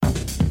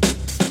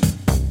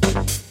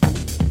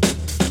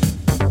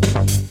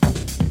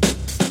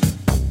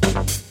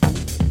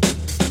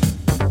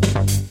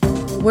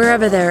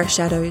Wherever there are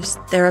shadows,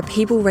 there are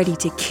people ready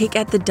to kick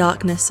at the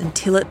darkness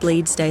until it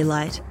bleeds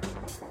daylight.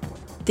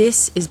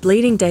 This is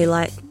Bleeding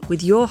Daylight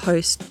with your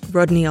host,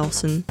 Rodney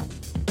Olson.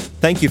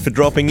 Thank you for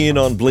dropping in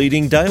on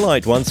Bleeding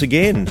Daylight once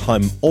again.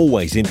 I'm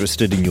always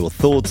interested in your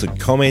thoughts and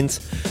comments,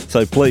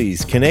 so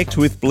please connect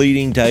with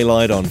Bleeding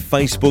Daylight on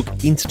Facebook,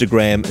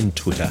 Instagram and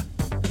Twitter.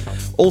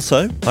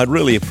 Also, I'd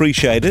really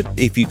appreciate it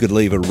if you could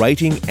leave a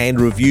rating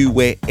and review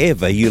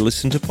wherever you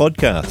listen to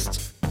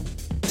podcasts.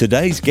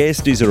 Today's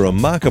guest is a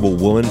remarkable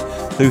woman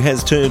who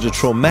has turned a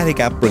traumatic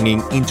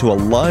upbringing into a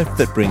life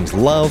that brings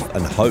love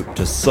and hope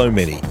to so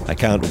many. I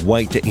can't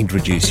wait to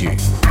introduce you.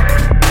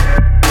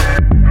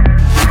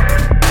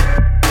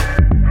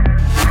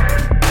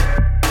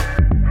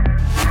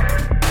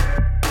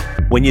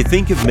 When you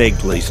think of Meg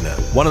Gleesner,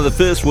 one of the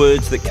first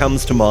words that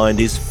comes to mind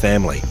is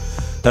family.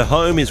 Her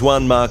home is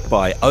one marked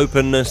by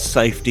openness,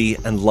 safety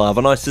and love,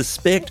 and I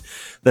suspect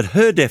that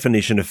her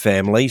definition of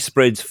family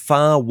spreads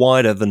far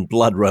wider than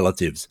blood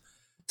relatives.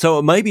 So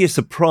it may be a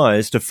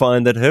surprise to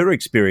find that her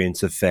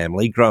experience of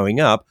family growing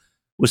up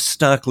was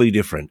starkly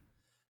different.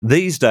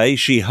 These days,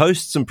 she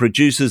hosts and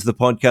produces the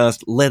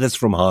podcast Letters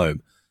from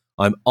Home.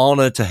 I'm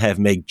honoured to have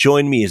Meg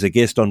join me as a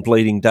guest on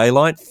Bleeding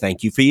Daylight.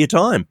 Thank you for your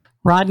time.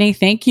 Rodney,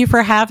 thank you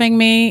for having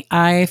me.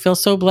 I feel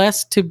so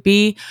blessed to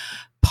be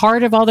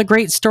part of all the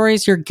great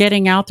stories you're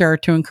getting out there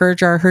to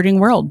encourage our hurting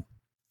world.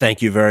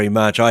 Thank you very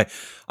much. I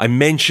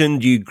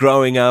mentioned you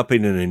growing up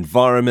in an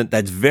environment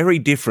that's very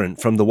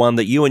different from the one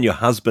that you and your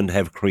husband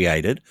have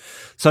created.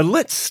 So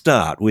let's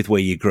start with where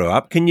you grew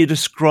up. Can you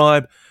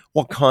describe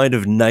what kind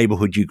of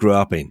neighborhood you grew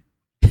up in?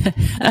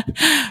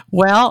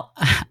 Well,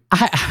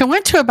 I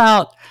went to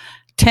about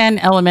 10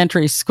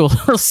 elementary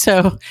schools.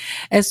 So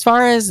as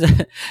far as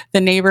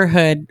the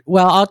neighborhood,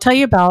 well, I'll tell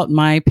you about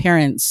my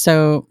parents.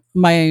 So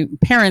my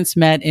parents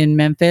met in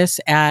Memphis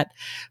at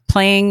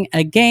playing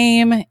a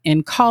game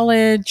in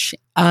college.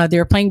 They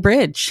were playing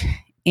bridge.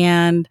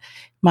 And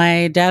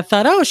my dad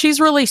thought, oh, she's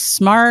really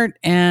smart.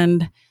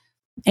 And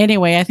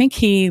anyway, I think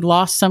he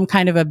lost some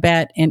kind of a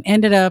bet and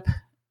ended up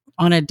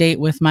on a date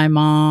with my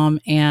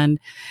mom. And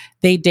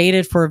they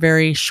dated for a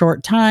very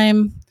short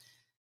time.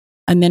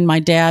 And then my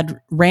dad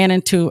ran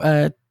into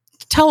a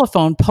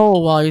telephone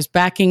pole while he was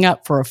backing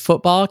up for a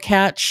football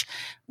catch,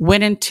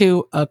 went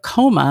into a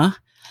coma.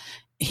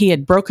 He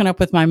had broken up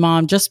with my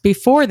mom. Just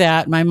before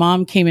that, my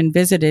mom came and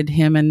visited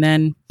him, and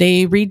then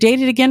they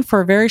redated again for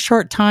a very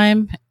short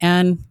time,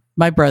 and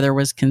my brother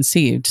was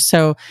conceived.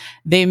 So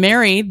they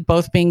married,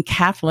 both being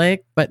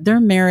Catholic, but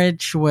their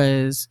marriage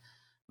was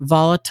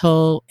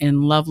volatile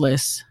and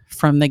loveless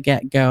from the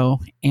get-go.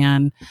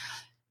 And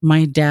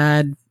my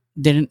dad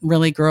didn't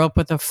really grow up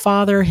with a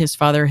father. His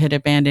father had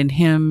abandoned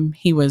him.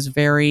 He was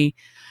very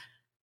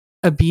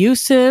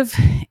abusive.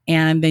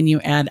 And then you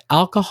add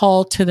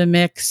alcohol to the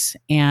mix,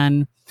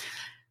 and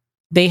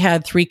they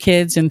had 3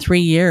 kids in 3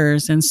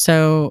 years. And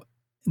so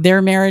their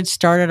marriage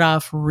started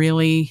off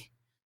really,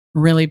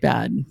 really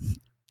bad.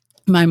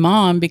 My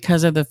mom,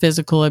 because of the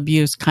physical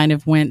abuse, kind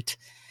of went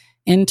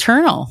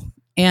internal.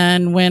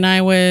 And when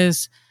I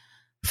was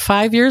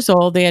 5 years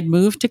old, they had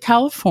moved to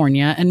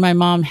California, and my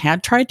mom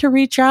had tried to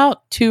reach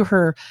out to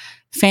her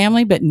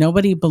family, but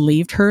nobody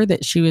believed her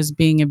that she was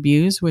being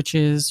abused, which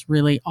is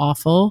really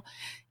awful.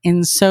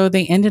 And so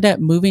they ended up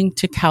moving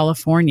to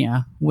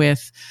California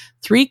with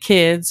 3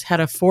 kids,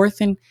 had a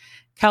 4th in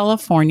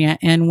California.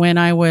 And when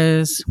I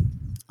was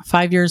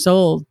 5 years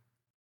old,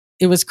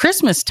 it was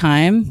Christmas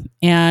time,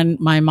 and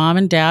my mom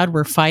and dad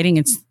were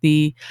fighting.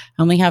 I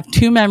only have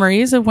 2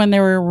 memories of when they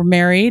were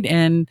married,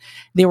 and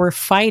they were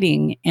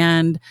fighting,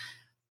 and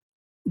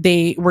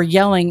they were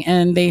yelling,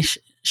 and they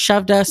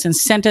shoved us and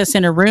sent us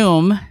in a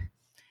room.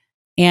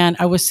 And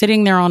I was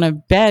sitting there on a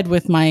bed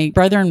with my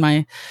brother and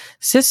my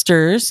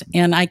sisters,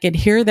 and I could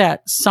hear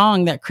that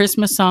song, that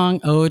Christmas song,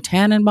 "Oh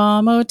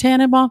Tannenbaum, Oh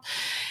Tannenbaum."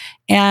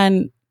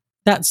 And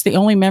that's the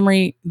only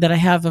memory that I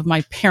have of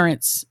my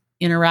parents'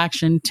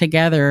 interaction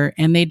together,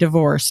 and they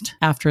divorced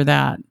after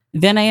that.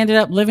 Then I ended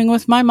up living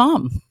with my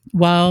mom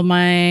while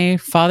my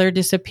father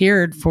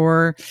disappeared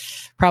for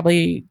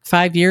probably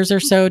 5 years or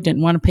so,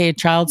 didn't want to pay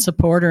child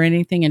support or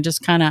anything, and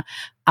just kind of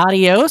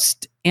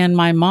adiosed. And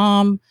my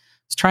mom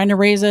was trying to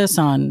raise us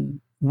on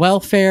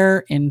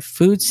welfare and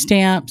food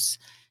stamps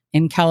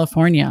in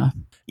California.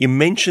 You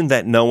mentioned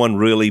that no one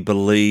really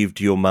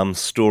believed your mum's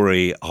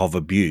story of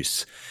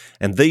abuse.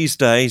 And these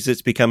days,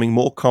 it's becoming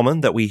more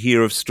common that we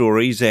hear of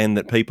stories and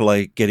that people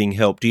are getting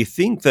help. Do you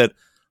think that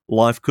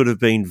life could have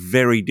been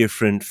very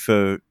different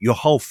for your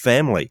whole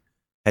family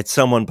had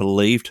someone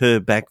believed her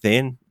back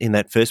then in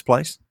that first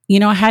place? You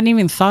know, I hadn't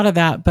even thought of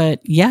that, but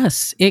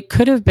yes, it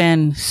could have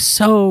been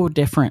so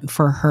different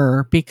for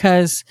her,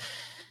 because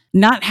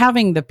not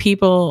having the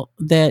people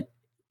that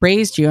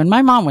raised you, and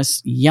my mom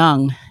was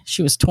young,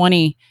 she was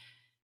 20,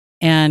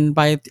 and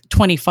by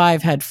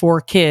 25 had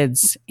 4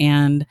 kids.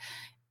 And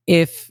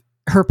if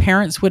her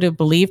parents would have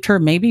believed her,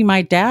 maybe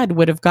my dad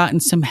would have gotten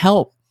some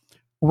help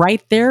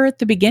right there at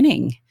the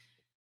beginning.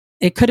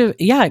 It could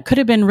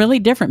have been really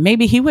different.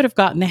 Maybe he would have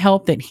gotten the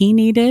help that he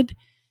needed.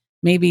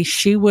 Maybe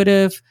she would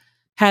have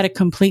had a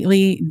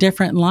completely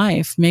different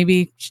life.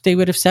 Maybe they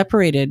would have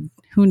separated.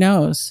 Who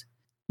knows?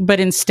 But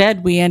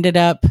instead,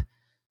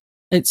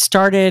 it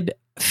started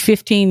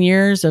 15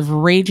 years of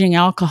raging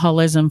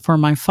alcoholism for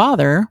my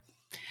father.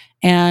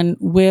 And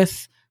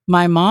with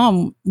my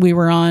mom, we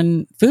were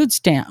on food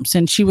stamps,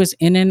 and she was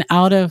in and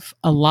out of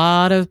a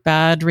lot of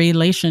bad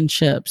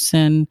relationships.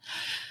 And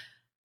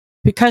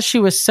because she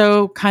was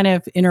so kind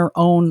of in her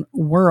own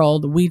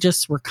world, we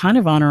just were kind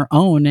of on our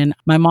own. And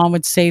my mom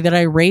would say that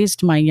I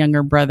raised my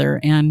younger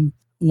brother, and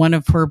one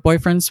of her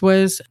boyfriends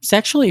was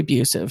sexually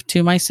abusive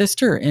to my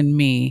sister and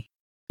me.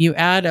 You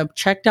add a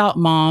checked out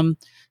mom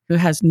who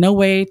has no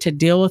way to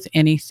deal with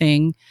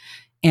anything,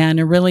 and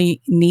a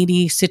really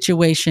needy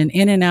situation,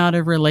 in and out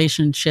of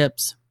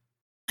relationships.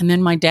 And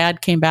then my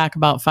dad came back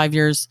about 5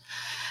 years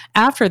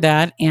after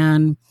that,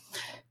 and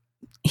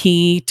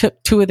he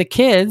took 2 of the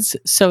kids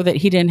so that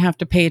he didn't have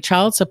to pay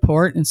child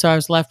support. And so I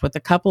was left with a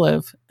couple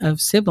of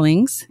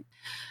siblings.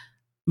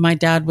 My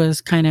dad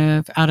was kind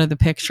of out of the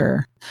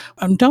picture.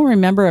 I don't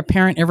remember a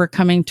parent ever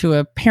coming to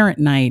a parent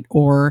night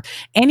or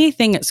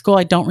anything at school.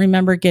 I don't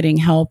remember getting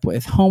help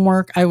with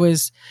homework.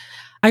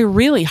 I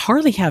really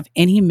hardly have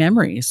any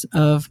memories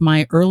of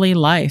my early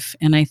life.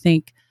 And I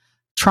think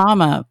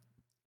trauma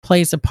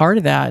plays a part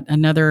of that.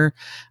 Another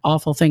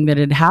awful thing that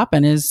had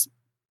happened is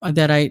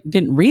that I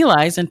didn't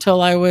realize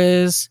until I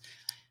was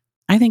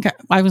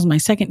my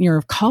second year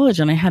of college,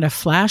 and I had a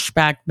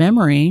flashback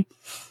memory.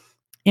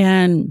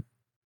 And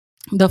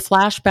the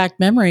flashback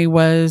memory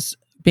was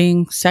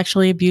being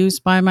sexually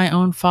abused by my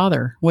own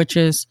father, which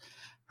is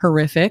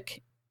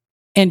horrific.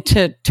 And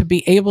to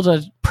be able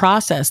to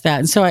process that.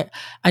 And so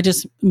I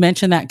just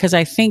mentioned that because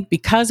I think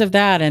because of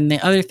that, and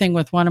the other thing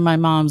with one of my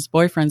mom's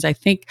boyfriends, I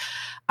think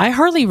I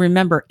hardly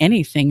remember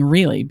anything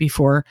really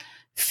before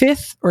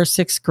 5th or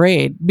 6th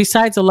grade,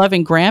 besides a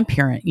loving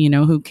grandparent,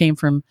 who came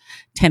from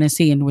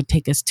Tennessee and would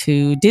take us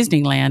to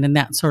Disneyland and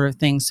that sort of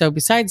thing. So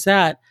besides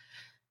that,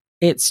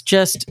 it's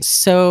just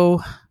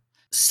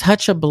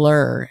such a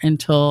blur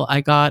until I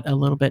got a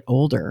little bit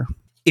older.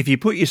 If you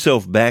put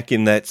yourself back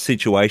in that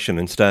situation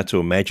and start to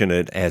imagine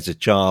it as a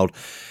child,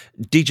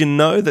 did you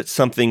know that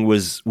something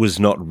was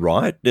not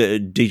right?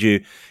 Did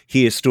you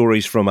hear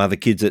stories from other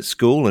kids at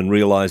school and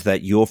realize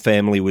that your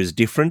family was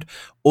different?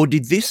 Or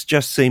did this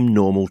just seem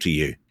normal to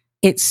you?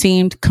 It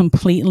seemed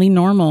completely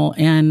normal.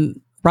 And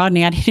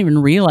Rodney, I didn't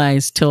even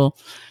realize till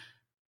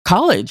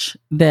college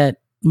that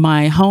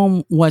my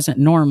home wasn't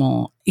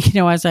normal.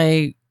 As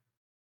I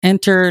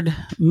entered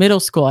middle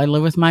school, I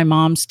lived with my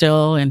mom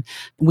still, and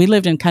we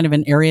lived in kind of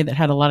an area that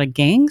had a lot of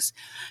gangs.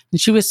 And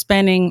she was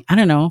spending,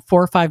 4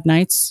 or 5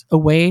 nights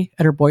away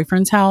at her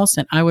boyfriend's house,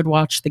 and I would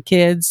watch the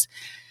kids.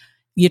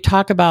 You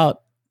talk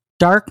about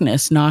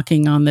darkness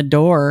knocking on the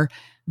door.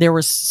 There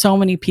were so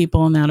many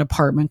people in that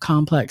apartment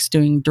complex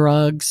doing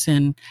drugs,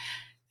 and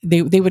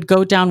they would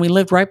go down. We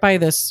lived right by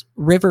this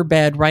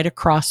riverbed right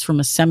across from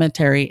a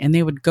cemetery, and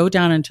they would go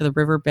down into the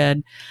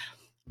riverbed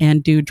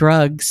and do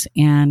drugs.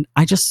 And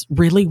I just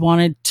really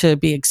wanted to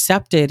be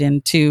accepted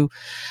and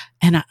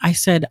I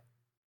said,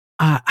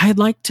 I'd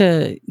like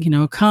to,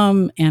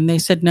 come. And they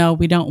said, no,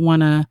 we don't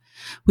want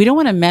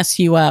to mess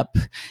you up.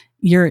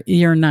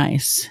 You're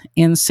nice.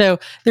 And so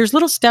there's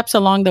little steps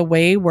along the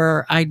way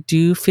where I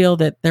do feel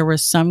that there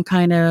was some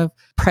kind of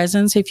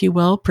presence, if you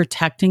will,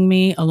 protecting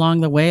me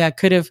along the way. I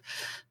could have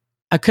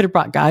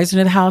brought guys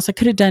into the house. I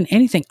could have done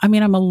anything.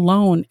 I'm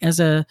alone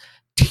as a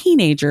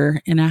teenager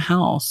in a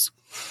house.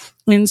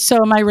 And so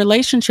my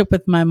relationship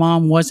with my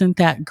mom wasn't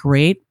that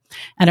great.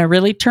 And I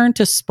really turned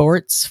to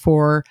sports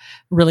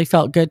really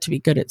felt good to be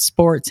good at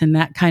sports and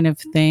that kind of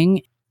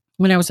thing.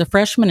 When I was a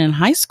freshman in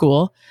high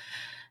school,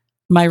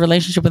 my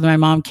relationship with my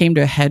mom came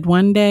to a head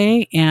one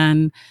day,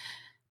 and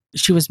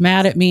she was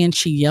mad at me and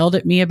she yelled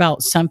at me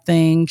about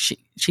something.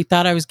 She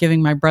thought I was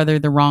giving my brother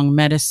the wrong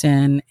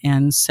medicine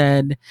and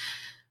said,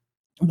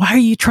 why are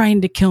you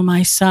trying to kill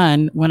my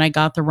son, when I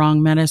got the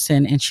wrong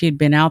medicine? And she had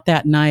been out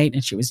that night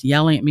and she was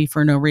yelling at me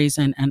for no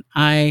reason. And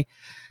I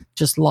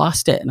just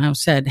lost it. And I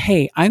said,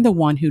 hey, I'm the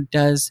one who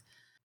does,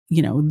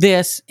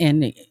 this.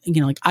 And,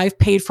 I've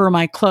paid for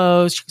my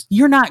clothes. She goes,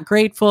 you're not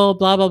grateful,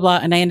 blah, blah,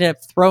 blah. And I ended up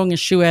throwing a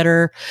shoe at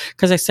her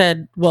because I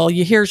said, well,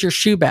 here's your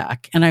shoe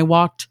back. And I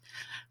walked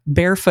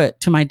barefoot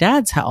to my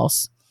dad's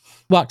house,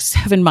 walked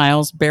 7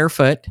 miles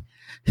barefoot,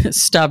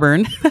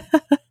 stubborn.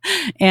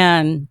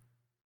 And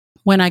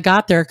when I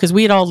got there, because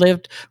we had all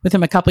lived with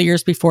him a couple of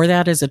years before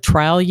that as a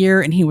trial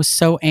year, and he was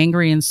so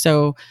angry and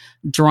so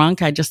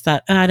drunk, I just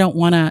thought, I don't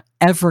want to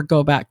ever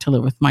go back to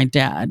live with my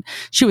dad.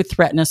 She would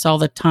threaten us all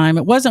the time.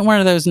 It wasn't one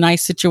of those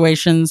nice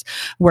situations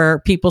where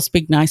people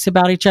speak nice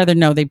about each other.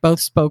 No, they both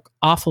spoke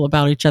awful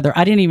about each other.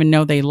 I didn't even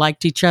know they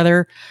liked each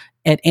other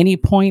at any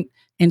point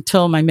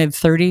until my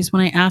mid-30s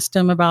when I asked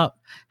them about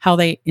how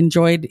they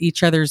enjoyed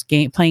each other's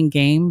playing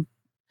game.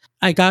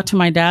 I got to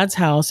my dad's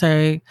house.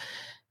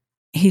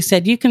 He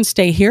said, you can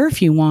stay here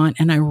if you want.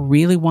 And I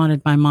really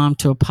wanted my mom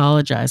to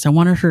apologize. I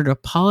wanted her to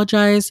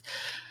apologize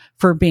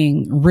for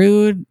being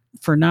rude,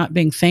 for not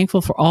being thankful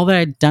for all that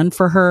I'd done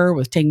for her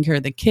with taking care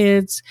of the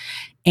kids.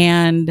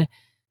 And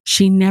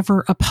She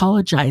never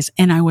apologized.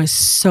 And I was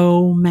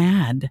so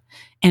mad.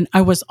 And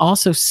I was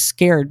also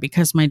scared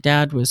because my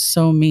dad was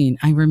so mean.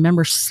 I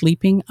remember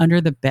sleeping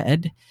under the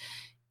bed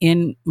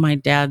in my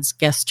dad's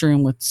guest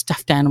room with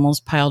stuffed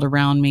animals piled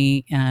around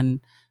me and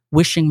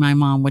wishing my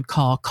mom would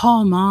call,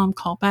 mom,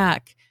 call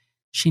back.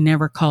 She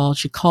never called.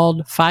 She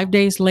called 5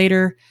 days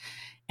later,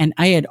 and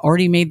I had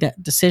already made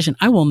that decision.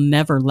 I will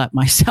never let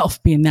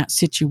myself be in that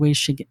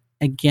situation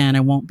again. I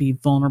won't be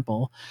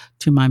vulnerable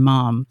to my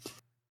mom.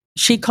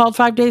 She called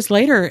 5 days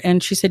later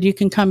and she said, you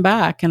can come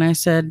back. And I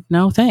said,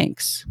 no,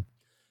 thanks.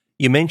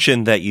 You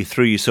mentioned that you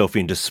threw yourself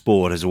into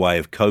sport as a way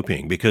of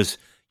coping because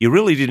you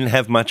really didn't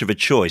have much of a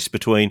choice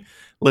between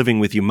living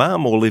with your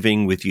mum or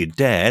living with your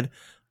dad.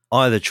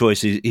 Either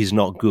choice is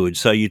not good.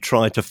 So you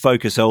tried to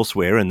focus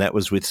elsewhere, and that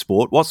was with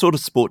sport. What sort of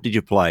sport did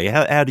you play?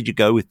 How did you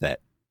go with that?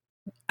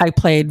 I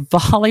played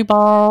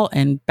volleyball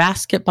and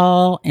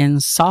basketball and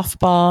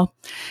softball.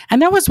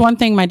 And that was one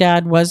thing my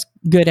dad was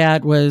good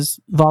at was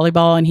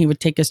volleyball, and he would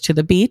take us to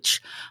the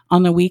beach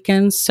on the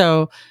weekends.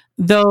 So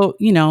though,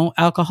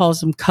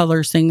 alcoholism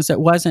colors things,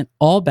 it wasn't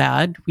all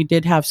bad. We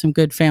did have some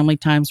good family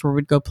times where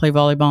we'd go play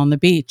volleyball on the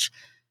beach.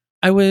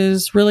 I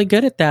was really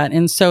good at that.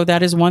 And so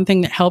that is one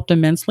thing that helped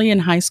immensely in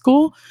high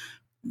school,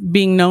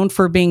 being known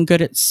for being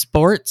good at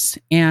sports.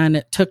 And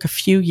it took a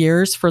few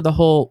years for the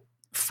whole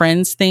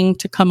friends thing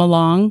to come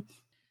along.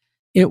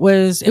 It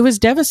was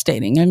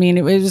devastating. I mean,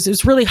 it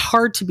was really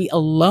hard to be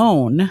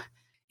alone.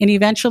 And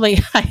eventually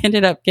I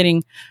ended up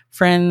getting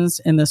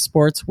friends in the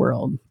sports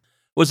world.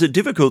 Was it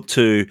difficult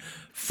to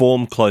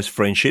form close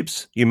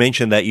friendships? You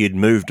mentioned that you'd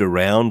moved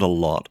around a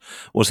lot.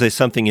 Was there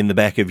something in the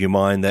back of your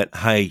mind that,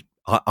 hey,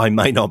 I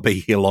may not be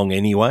here long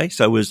anyway?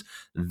 So was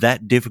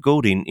that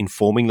difficult in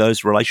forming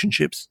those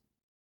relationships?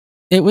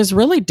 It was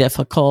really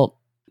difficult.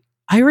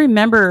 I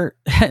remember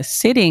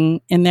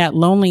sitting in that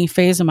lonely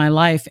phase of my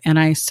life, and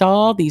I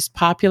saw these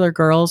popular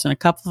girls, and a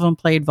couple of them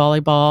played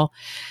volleyball,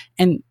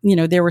 and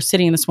they were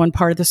sitting in this one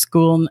part of the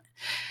school,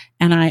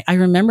 and I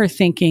remember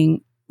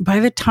thinking, by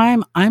the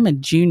time I'm a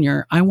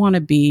junior, I want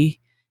to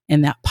be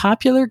in that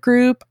popular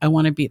group. I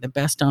want to be the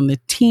best on the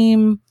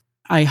team.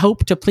 I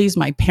hope to please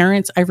my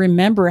parents. I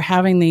remember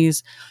having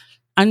these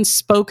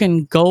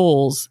unspoken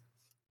goals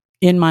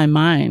in my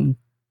mind,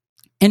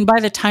 and by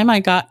the time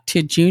I got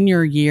to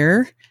junior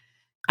year,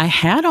 I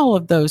had all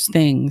of those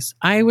things.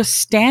 I was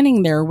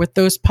standing there with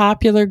those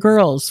popular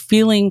girls,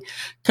 feeling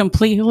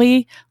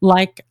completely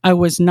like I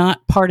was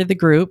not part of the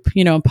group,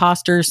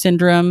 imposter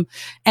syndrome.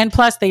 And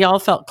plus, they all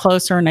felt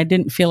closer, and I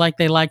didn't feel like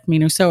they liked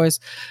me. So I was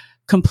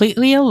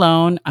completely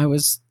alone. I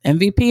was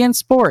MVP in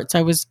sports.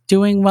 I was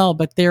doing well,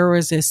 but there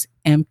was this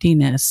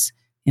emptiness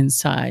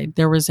inside.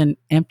 There was an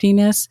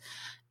emptiness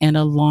and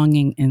a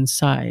longing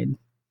inside.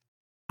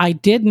 I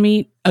did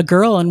meet a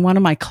girl in one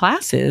of my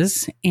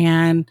classes,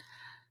 and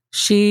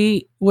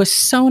she was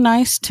so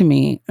nice to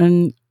me.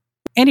 And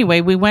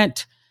anyway, we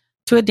went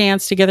to a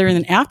dance together. And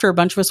then after, a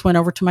bunch of us went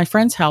over to my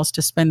friend's house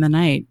to spend the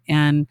night.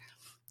 And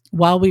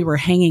while we were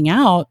hanging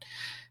out,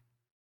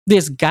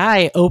 this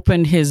guy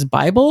opened his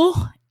Bible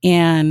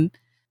and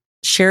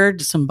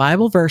shared some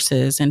Bible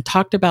verses and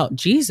talked about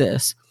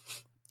Jesus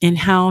and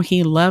how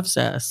he loves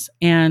us.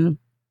 And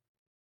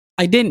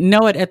I didn't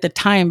know it at the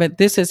time, but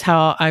this is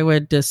how I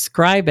would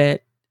describe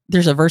it.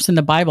 There's a verse in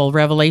the Bible,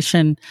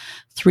 Revelation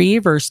 3,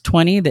 verse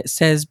 20, that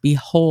says,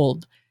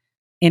 behold,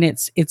 and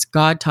it's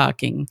God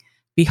talking.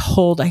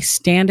 Behold, I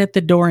stand at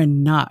the door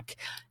and knock.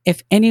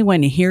 If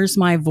anyone hears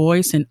my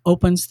voice and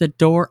opens the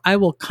door, I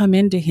will come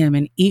into him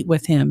and eat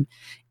with him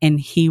and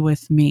he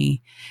with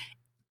me.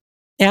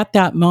 At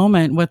that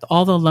moment, with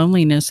all the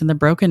loneliness and the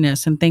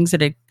brokenness and things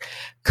that had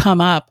come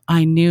up,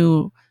 I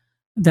knew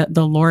that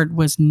the Lord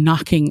was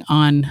knocking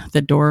on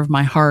the door of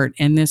my heart.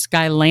 And this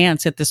guy,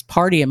 Lance, at this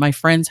party at my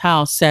friend's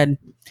house said,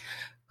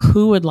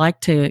 who would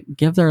like to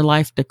give their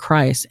life to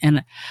Christ?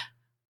 And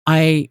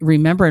I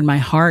remember in my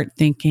heart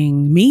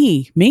thinking,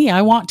 me,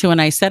 I want to.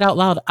 And I said out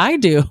loud, I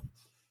do.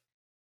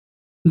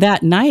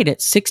 That night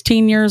at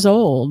 16 years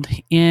old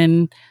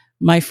in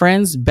my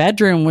friend's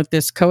bedroom with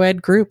this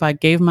co-ed group, I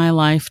gave my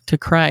life to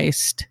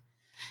Christ.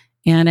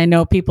 And I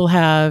know people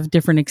have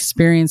different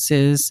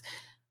experiences,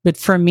 but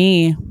for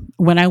me,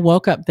 when I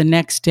woke up the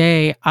next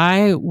day,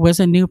 I was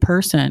a new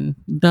person.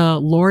 The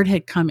Lord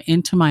had come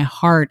into my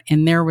heart,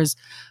 and there was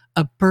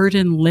a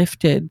burden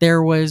lifted.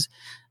 There was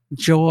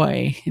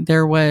joy.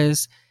 There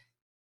was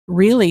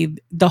really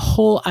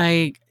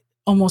I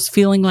almost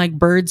feeling like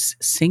birds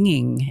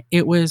singing.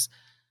 It was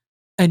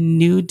a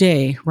new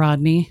day,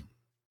 Rodney.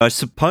 I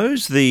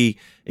suppose the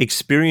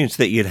experience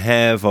that you'd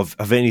have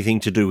of anything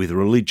to do with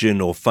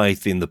religion or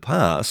faith in the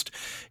past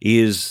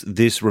is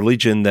this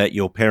religion that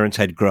your parents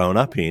had grown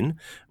up in,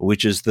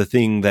 which is the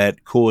thing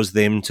that caused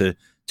them to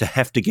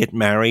have to get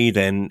married,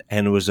 and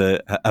it was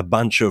a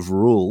bunch of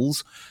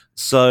rules.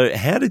 So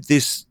how did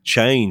this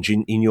change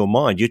in your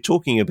mind? You're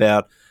talking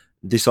about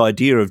this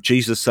idea of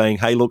Jesus saying,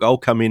 hey, look, I'll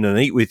come in and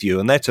eat with you.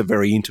 And that's a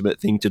very intimate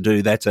thing to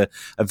do. That's a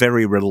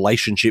very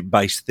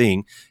relationship-based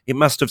thing. It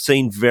must have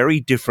seemed very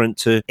different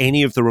to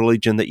any of the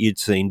religion that you'd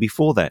seen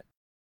before that.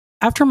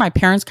 after my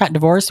parents got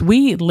divorced,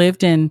 we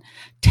lived in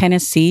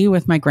Tennessee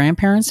with my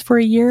grandparents for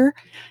a year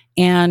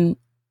and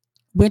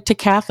went to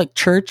Catholic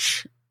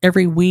church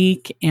every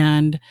week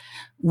and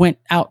went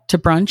out to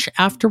brunch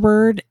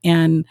afterward.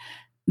 And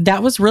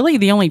that was really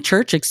the only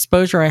church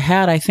exposure I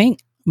had. I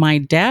think my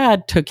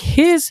dad took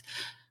his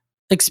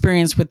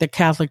experience with the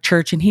Catholic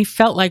Church, and he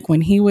felt like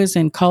when he was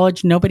in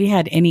college, nobody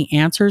had any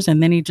answers,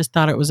 and then he just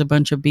thought it was a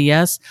bunch of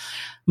BS.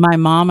 My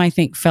mom, I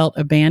think, felt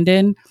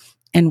abandoned,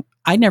 and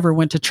I never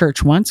went to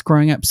church once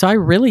growing up, so I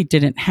really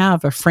didn't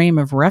have a frame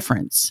of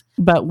reference.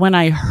 But when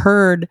I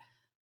heard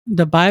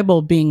the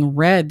Bible being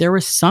read, there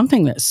was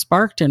something that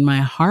sparked in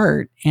my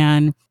heart,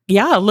 and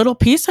yeah, a little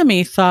piece of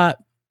me thought,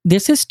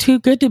 this is too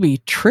good to be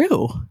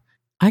true.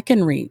 I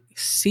can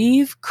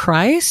receive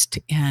Christ,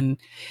 and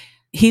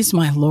He's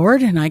my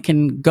Lord, and I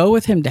can go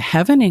with Him to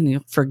heaven, and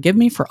He'll forgive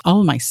me for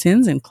all my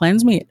sins and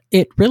cleanse me.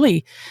 It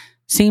really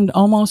seemed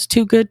almost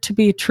too good to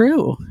be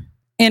true.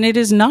 And it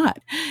is not.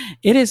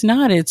 It is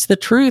not. It's the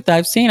truth.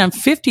 I'm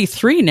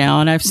 53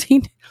 now, and I've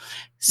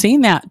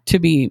seen that to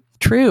be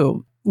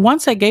true.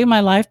 Once I gave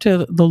my life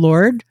to the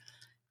Lord,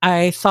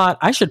 I thought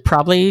I should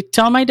probably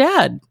tell my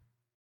dad.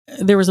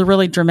 There was a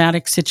really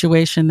dramatic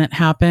situation that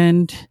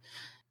happened.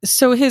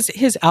 So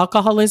his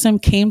alcoholism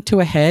came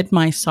to a head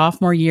my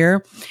sophomore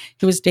year.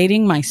 He was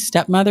dating my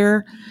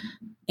stepmother,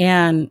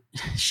 and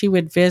she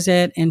would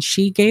visit, and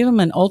she gave him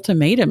an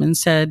ultimatum and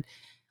said,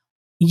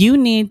 you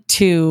need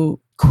to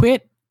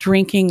quit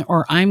drinking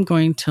or I'm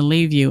going to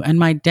leave you. And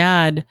my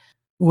dad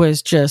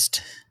was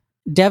just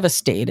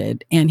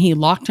devastated, and he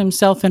locked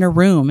himself in a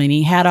room, and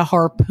he had a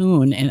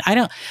harpoon. And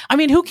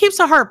who keeps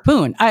a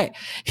harpoon?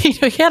 He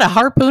had a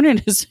harpoon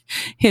in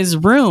his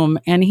room,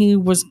 and he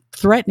was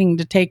threatening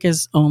to take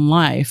his own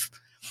life.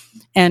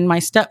 And my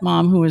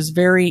stepmom, who was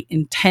very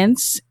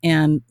intense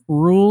and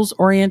rules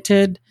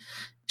oriented,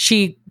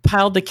 she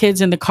piled the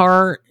kids in the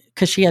car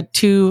because she had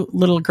 2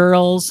 little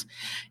girls,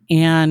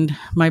 and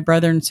my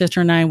brother and sister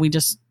and I, we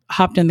just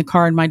hopped in the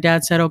car, and my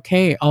dad said,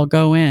 okay, I'll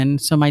go in.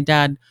 So my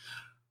dad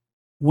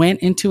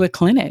went into a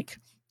clinic,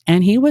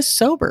 and he was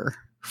sober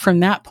from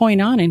that point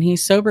on, and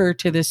he's sober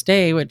to this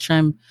day, which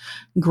I'm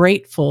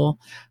grateful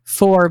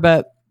for.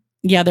 But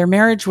yeah, their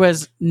marriage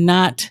was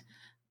not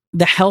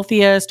the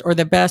healthiest or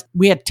the best.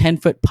 We had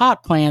 10-foot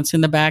pot plants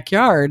in the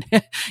backyard,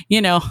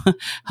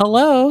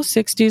 hello,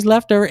 60s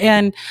leftover.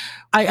 And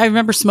I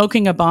remember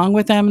smoking a bong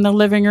with them in the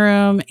living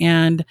room,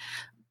 and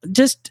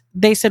just,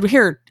 they said, well,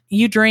 here,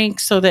 you drink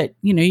so that,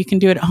 you can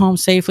do it at home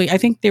safely. I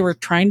think they were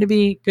trying to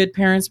be good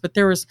parents, but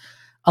there was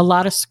a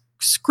lot of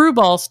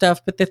screwball stuff.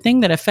 But the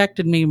thing that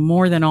affected me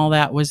more than all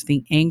that was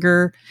the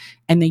anger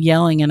and the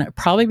yelling. And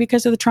probably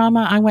because of the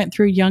trauma I went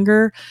through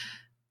younger,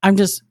 I'm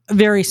just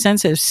very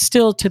sensitive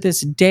still to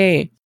this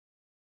day.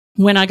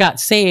 When I got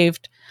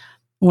saved,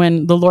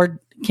 when the Lord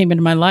came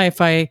into my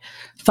life, I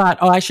thought,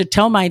 I should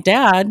tell my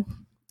dad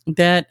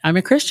that I'm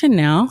a Christian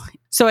now.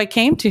 So I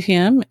came to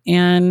him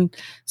and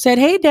said,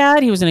 hey,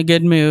 Dad. He was in a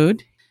good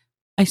mood.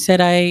 I said,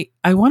 I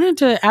wanted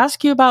to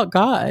ask you about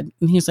God.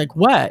 And he's like,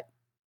 what?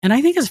 And I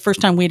think it's the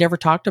first time we'd ever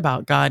talked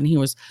about God. And he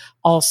was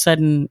all of a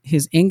sudden,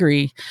 his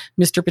angry,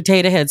 Mr.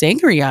 Potato Head's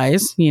angry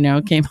eyes,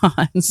 came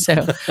on.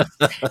 So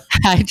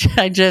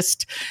I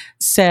just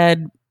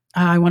said,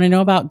 I want to know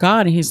about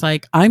God. And he's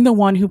like, I'm the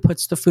one who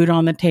puts the food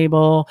on the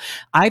table.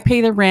 I pay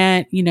the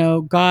rent.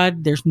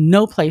 God, there's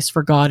no place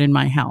for God in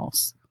my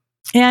house.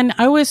 And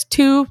I was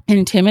too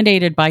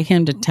intimidated by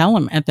him to tell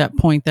him at that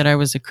point that I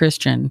was a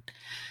Christian.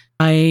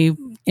 I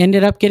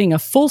ended up getting a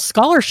full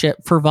scholarship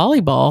for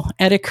volleyball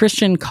at a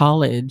Christian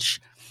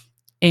college.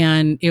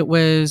 And it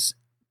was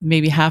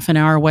maybe half an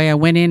hour away. I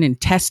went in and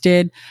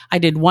tested. I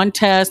did one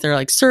test. They're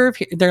like, serve.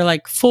 They're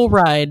like, full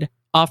ride,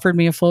 offered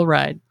me a full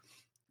ride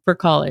for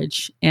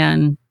college.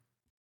 And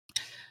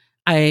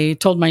I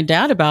told my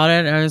dad about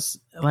it. I was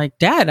like,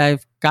 Dad,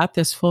 I've got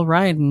this full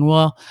ride. And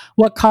well,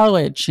 what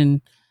college?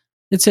 And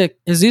it's a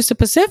Azusa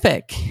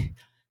Pacific.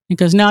 He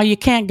goes, no, you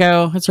can't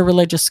go. It's a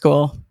religious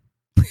school.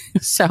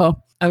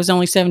 So I was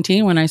only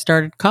 17 when I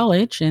started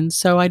college, and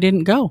so I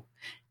didn't go.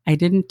 I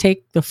didn't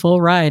take the full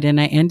ride, and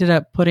I ended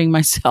up putting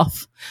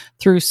myself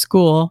through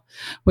school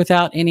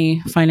without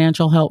any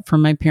financial help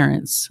from my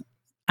parents.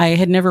 I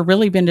had never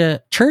really been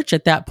to church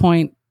at that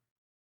point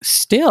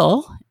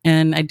still,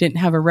 and I didn't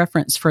have a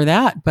reference for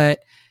that, but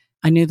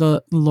I knew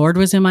the Lord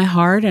was in my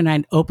heart, and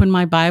I'd open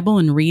my Bible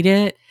and read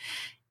it.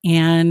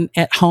 And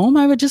at home,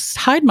 I would just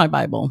hide my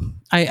Bible.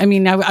 I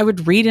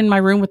would read in my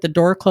room with the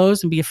door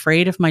closed and be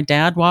afraid if my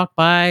dad walked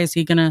by, is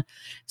he going to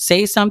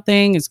say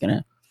something? Is going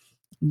to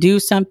do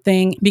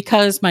something?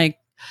 Because my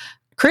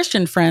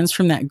Christian friends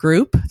from that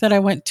group that I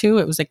went to,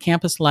 it was a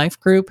campus life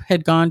group,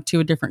 had gone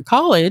to a different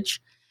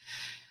college.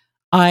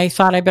 I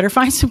thought I better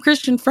find some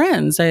Christian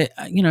friends. I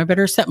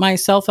better set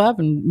myself up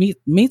and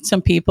meet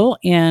some people.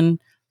 And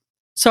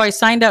so I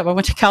signed up. I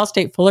went to Cal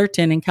State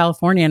Fullerton in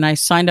California, and I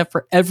signed up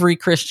for every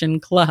Christian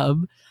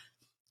club.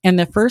 And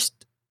the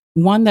first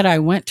one that I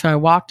went to, I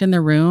walked in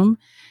the room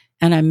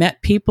and I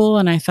met people,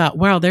 and I thought,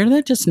 wow,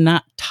 they're just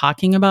not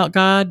talking about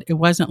God. It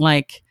wasn't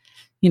like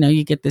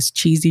you get this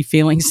cheesy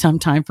feeling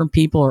sometime from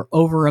people or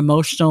over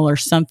emotional or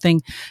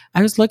something.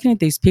 I was looking at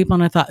these people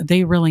and I thought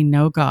they really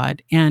know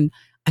God. And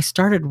I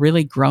started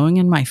really growing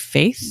in my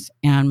faith,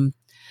 and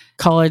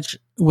college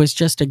was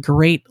just a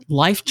great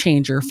life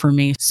changer for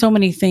me. So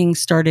many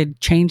things started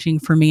changing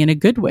for me in a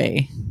good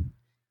way.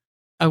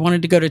 I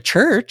wanted to go to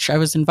church. I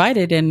was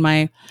invited, and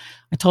I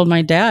told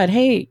my dad,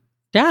 "Hey,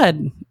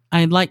 Dad,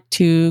 I'd like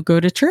to go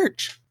to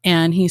church."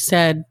 And he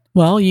said,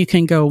 "Well, you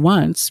can go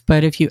once,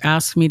 but if you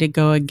ask me to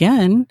go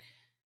again,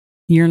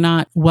 you're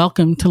not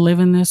welcome to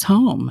live in this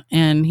home."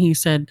 And he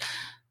said,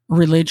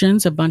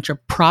 "Religion's a bunch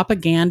of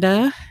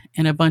propaganda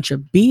and a bunch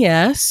of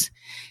BS."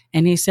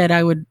 And he said,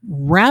 "I would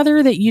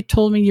rather that you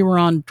told me you were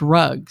on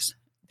drugs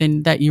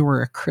than that you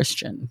were a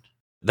Christian."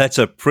 That's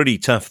a pretty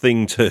tough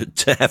thing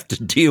to have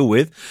to deal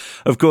with.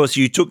 Of course,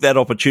 you took that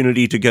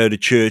opportunity to go to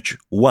church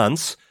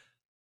once.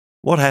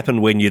 What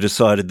happened when you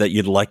decided that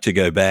you'd like to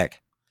go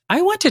back?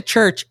 I went to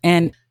church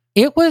and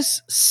it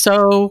was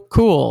so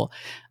cool.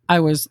 I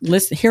was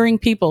hearing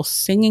people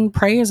singing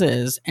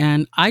praises,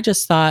 and I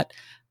just thought,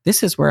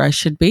 this is where I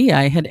should be.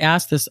 I had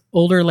asked this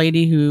older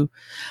lady who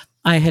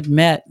I had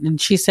met, and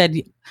she said,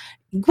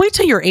 "Wait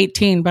till you're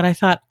 18." But I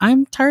thought,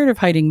 I'm tired of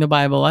hiding the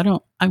Bible.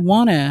 I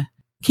want to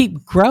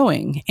keep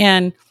growing.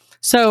 And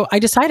so I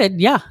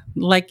decided,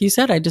 like you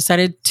said, I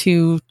decided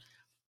to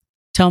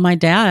tell my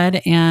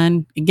dad,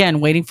 and again,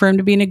 waiting for him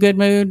to be in a good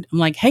mood. I'm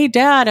like, "Hey,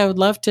 Dad, I would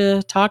love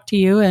to talk to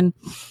you." And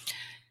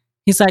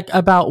he's like,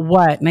 "About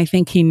what?" And I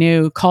think he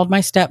knew. Called my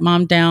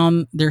stepmom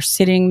down. They're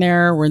sitting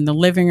there. We're in the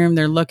living room.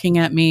 They're looking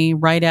at me,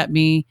 right at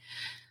me.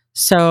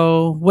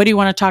 "So what do you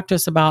want to talk to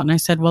us about?" And I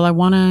said, "Well, I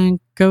want to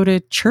go to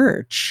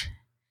church."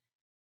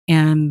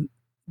 And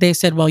they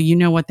said, "Well, you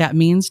know what that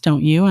means,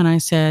 don't you?" And I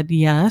said,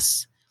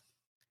 "Yes."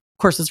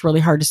 Of course, it's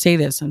really hard to say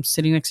this. I'm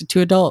sitting next to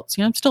two adults.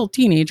 I'm still a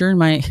teenager. And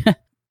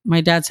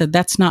my dad said,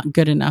 "That's not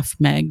good enough,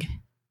 Meg.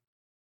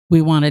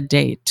 We want a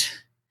date."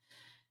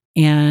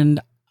 And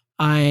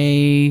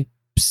I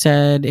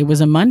said, it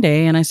was a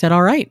Monday. And I said,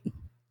 "All right,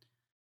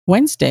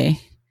 Wednesday."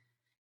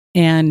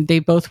 And they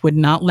both would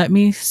not let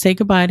me say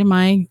goodbye to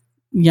my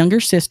younger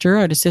sister.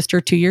 I had a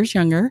sister 2 years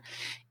younger,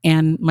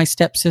 and my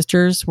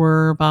stepsisters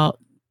were about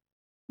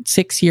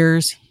 6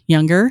 years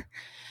younger.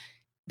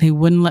 They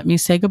wouldn't let me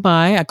say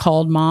goodbye. I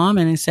called Mom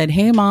and I said,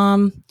 "Hey,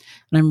 Mom,"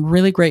 and I'm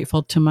really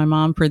grateful to my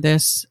mom for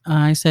this.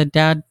 I said,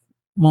 "Dad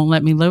won't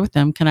let me live with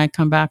them. Can I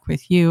come back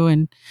with you?"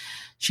 And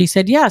she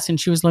said yes, and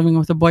she was living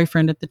with a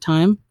boyfriend at the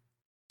time.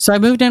 So I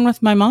moved in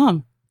with my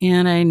mom,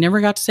 and I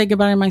never got to say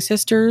goodbye to my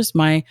sisters.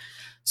 My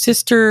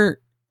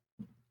sister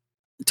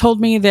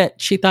told me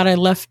that she thought I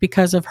left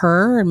because of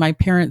her, and my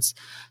parents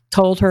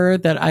told her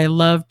that I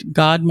loved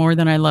God more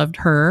than I loved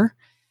her.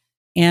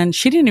 And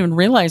she didn't even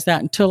realize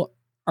that until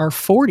our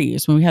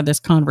 40s when we had this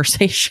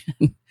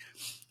conversation.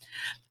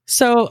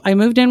 So I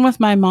moved in with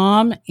my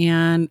mom,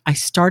 and I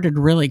started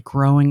really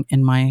growing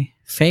in my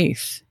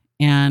faith.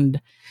 And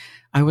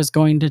I was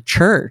going to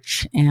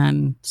church,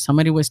 and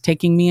somebody was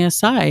taking me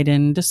aside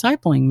and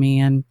discipling me.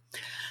 And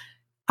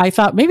I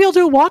thought maybe I'll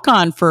do a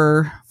walk-on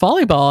for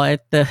volleyball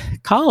at the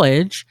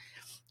college.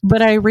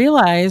 But I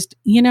realized,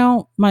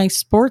 my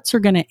sports are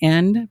going to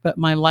end, but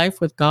my life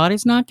with God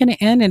is not going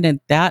to end. And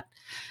at that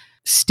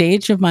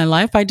stage of my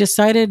life, I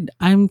decided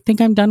I think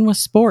I'm done with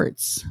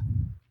sports.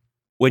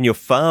 When your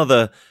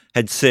father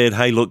had said,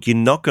 "Hey, look, you're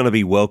not going to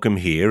be welcome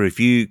here if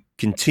you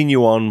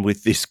continue on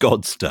with this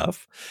God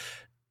stuff,"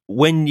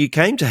 when you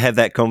came to have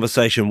that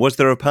conversation, was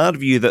there a part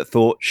of you that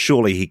thought,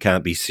 surely he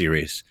can't be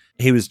serious?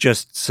 He was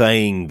just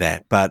saying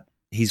that, but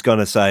he's going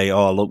to say,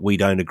 "Oh, look, we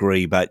don't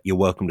agree, but you're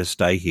welcome to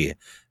stay here."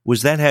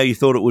 Was that how you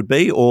thought it would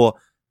be? Or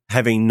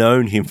having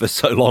known him for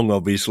so long,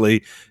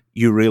 obviously,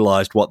 you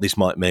realized what this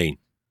might mean?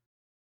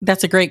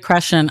 That's a great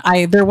question.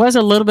 There was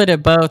a little bit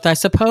of both. I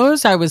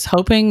suppose I was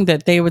hoping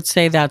that they would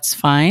say that's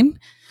fine.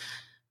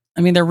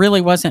 I mean, there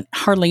really wasn't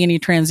hardly any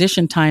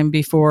transition time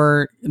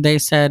before they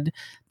said,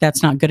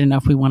 "That's not good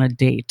enough. We want a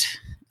date."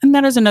 And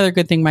that is another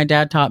good thing my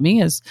dad taught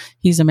me, is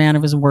he's a man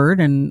of his word,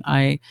 and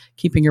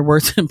keeping your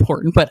word's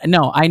important. But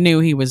no, I knew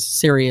he was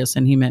serious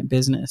and he meant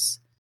business.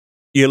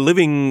 You're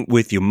living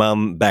with your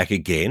mum back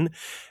again,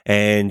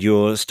 and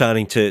you're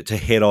starting to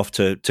head off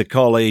to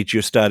college.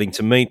 You're starting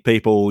to meet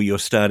people. You're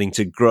starting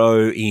to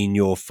grow in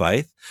your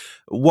faith.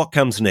 What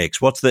comes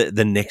next? What's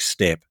the next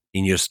step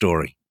in your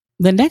story?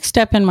 The next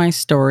step in my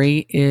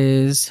story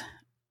is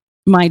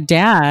my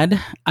dad.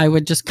 I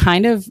would just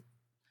kind of,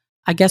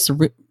 I guess,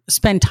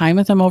 spend time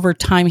with him over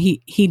time.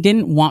 He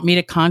didn't want me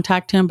to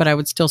contact him, but I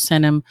would still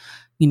send him,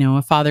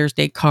 a Father's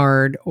Day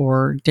card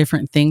or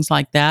different things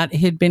like that. It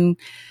had been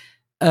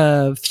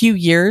a few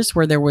years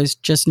where there was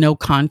just no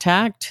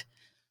contact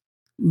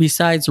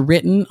besides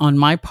written on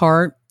my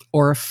part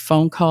or a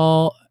phone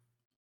call.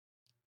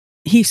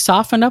 He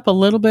softened up a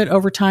little bit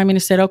over time, and he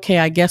said, "Okay,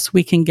 I guess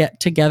we can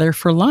get together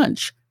for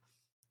lunch."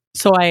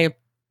 So I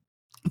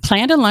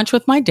planned a lunch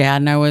with my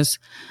dad, and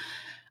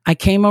I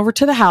came over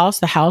to the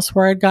house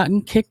where I'd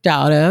gotten kicked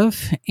out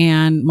of,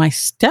 and my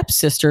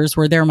stepsisters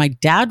were there. My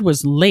dad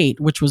was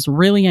late, which was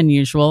really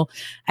unusual.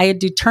 I had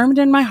determined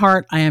in my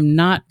heart, I am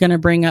not going to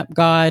bring up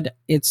God.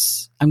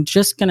 I'm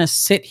just going to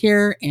sit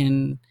here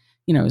and,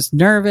 I was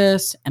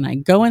nervous, and I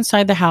go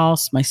inside the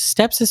house. My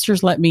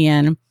stepsisters let me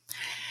in,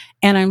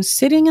 and I'm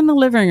sitting in the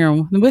living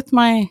room with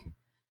my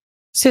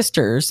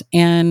sisters,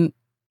 and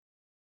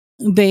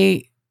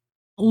they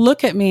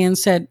look at me and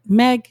said,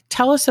 "Meg,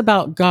 tell us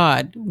about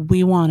God.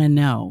 We want to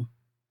know."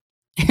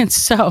 And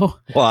so,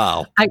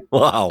 wow.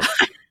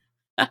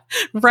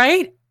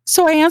 Right?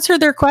 So I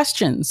answered their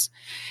questions,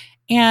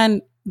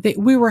 and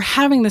we were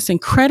having this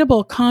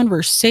incredible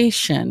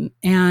conversation,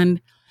 and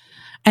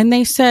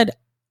they said,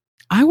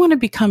 "I want to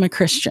become a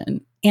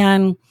Christian."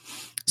 And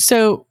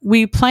so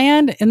we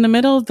planned in the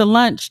middle of the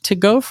lunch to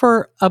go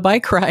for a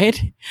bike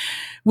ride,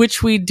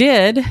 which we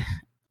did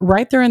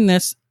right there in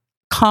this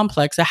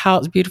complex,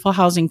 beautiful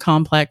housing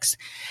complex.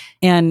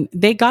 And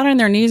they got on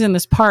their knees in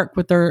this park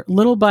with their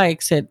little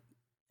bikes at,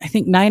 I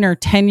think, 9 or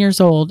 10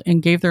 years old,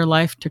 and gave their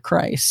life to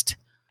Christ.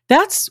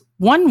 That's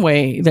one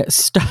way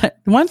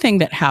one thing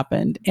that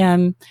happened.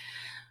 And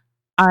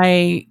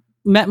I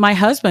met my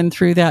husband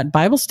through that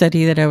Bible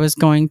study that I was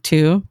going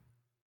to.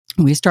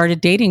 We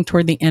started dating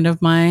toward the end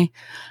of my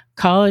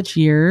college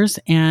years.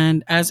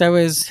 And as I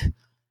was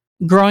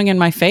growing in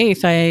my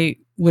faith, I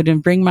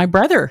would bring my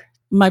brother.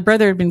 My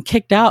brother had been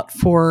kicked out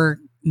for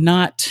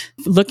not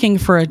looking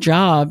for a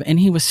job, and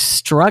he was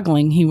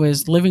struggling. He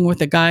was living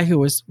with a guy who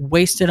was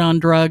wasted on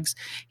drugs.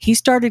 He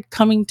started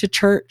coming to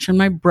church, and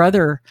my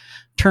brother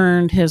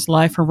turned his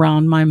life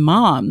around. My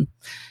mom,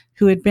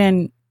 who had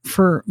been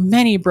for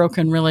many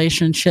broken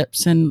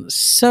relationships and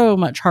so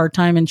much hard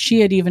time, and she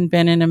had even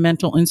been in a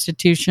mental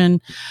institution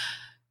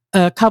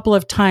a couple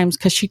of times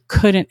because she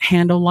couldn't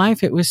handle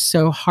life. It was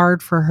so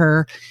hard for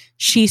her.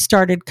 She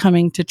started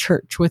coming to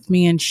church with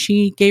me, and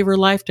she gave her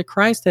life to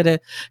Christ at a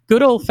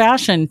good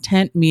old-fashioned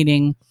tent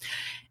meeting.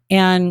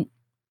 And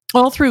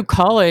all through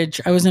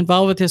college, I was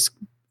involved with this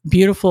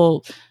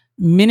beautiful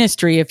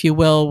ministry, if you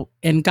will,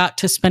 and got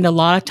to spend a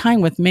lot of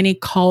time with many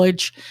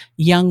college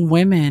young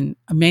women.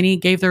 Many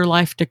gave their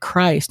life to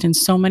Christ, and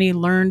so many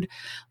learned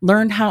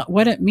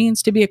what it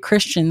means to be a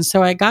Christian.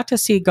 So I got to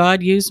see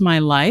God use my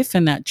life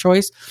and that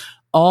choice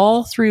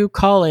all through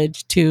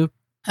college to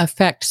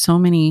affect so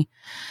many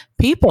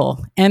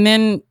people. And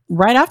then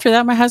right after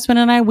that, my husband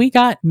and I, we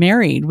got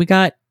married. We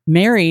got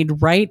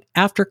married right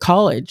after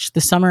college,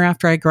 the summer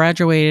after I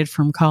graduated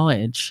from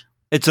college.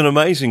 It's an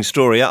amazing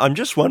story. I'm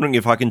just wondering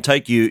if I can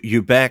take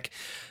you back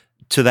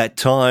to that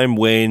time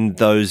when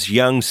those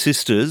young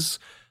sisters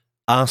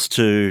asked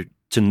to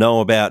know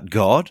about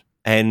God,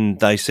 and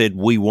they said,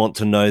 "We want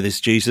to know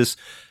this Jesus."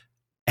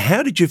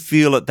 How did you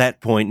feel at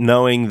that point,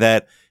 knowing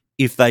that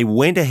if they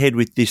went ahead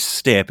with this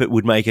step, it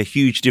would make a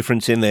huge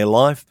difference in their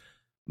life,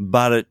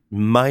 but it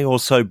may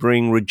also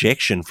bring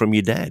rejection from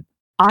your dad?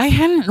 I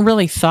hadn't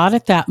really thought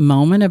at that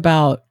moment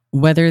about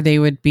whether they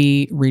would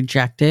be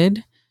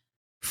rejected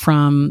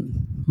from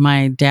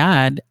my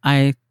dad.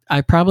 I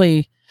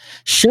probably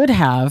should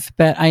have,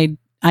 but I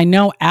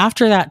know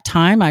after that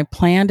time, I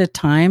planned a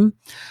time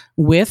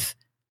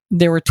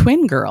there were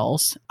twin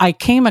girls. I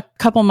came a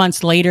couple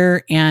months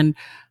later and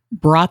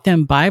brought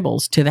them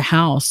Bibles to the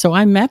house. So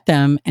I met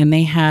them, and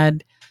they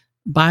had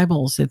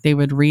Bibles that they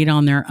would read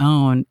on their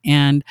own.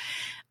 And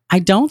I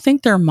don't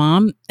think their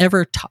mom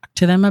ever talked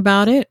to them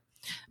about it,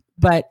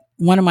 but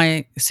one of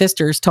my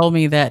sisters told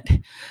me that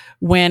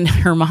when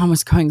her mom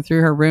was going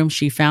through her room,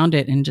 she found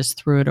it and just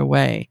threw it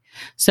away.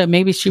 So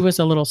maybe she was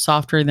a little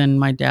softer than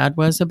my dad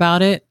was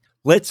about it.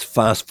 Let's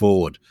fast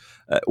forward.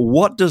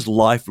 What does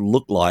life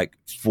look like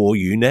for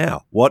you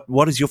now? What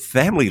does your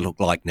family look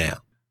like now?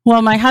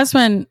 Well, my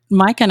husband,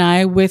 Mike, and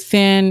I,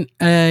 within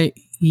a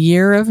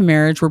year of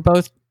marriage, we're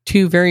both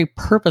two very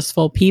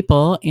purposeful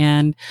people,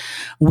 and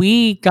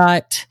we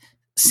got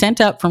sent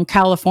up from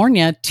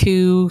California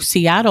to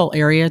Seattle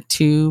area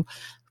to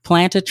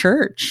plant a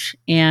church.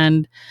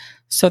 And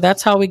so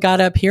that's how we got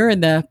up here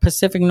in the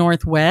Pacific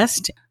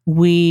Northwest.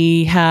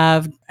 We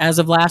have, as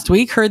of last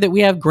week, heard that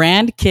we have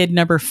grandkid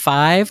number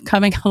 5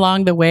 coming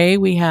along the way.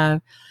 We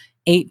have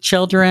 8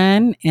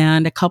 children,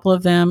 and a couple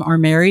of them are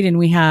married, and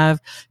we have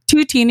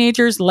 2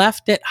 teenagers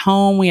left at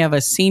home. We have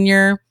a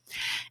senior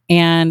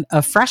and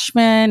a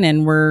freshman,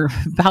 and we're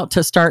about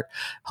to start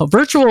a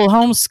virtual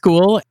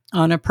homeschool.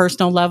 On a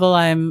personal level,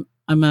 I'm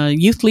a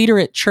youth leader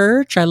at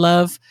church. I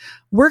love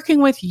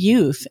working with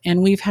youth,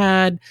 and we've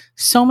had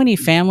so many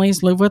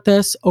families live with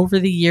us over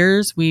the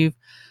years. We've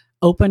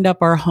opened up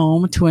our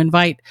home to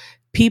invite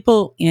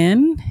people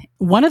in.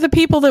 One of the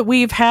people that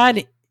we've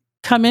had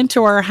come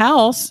into our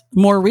house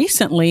more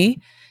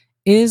recently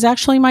is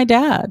actually my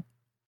dad.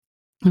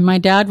 And my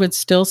dad would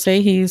still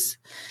say he's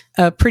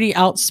a pretty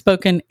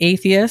outspoken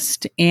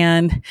atheist.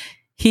 And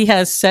he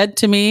has said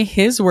to me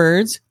his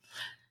words,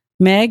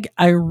 "Meg,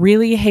 I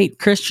really hate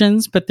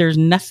Christians, but there's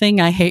nothing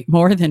I hate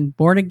more than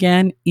born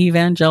again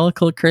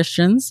evangelical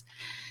Christians."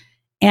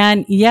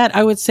 And yet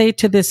I would say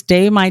to this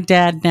day, my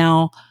dad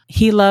now,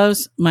 he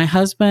loves my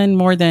husband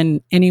more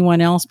than anyone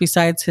else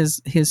besides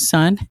his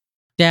son.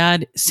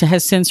 Dad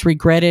has since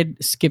regretted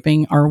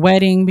skipping our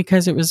wedding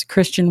because it was a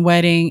Christian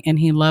wedding, and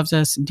he loves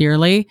us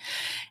dearly.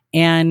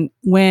 And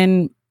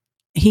when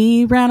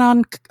he ran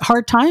on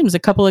hard times a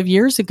couple of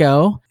years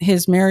ago,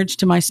 his marriage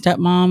to my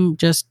stepmom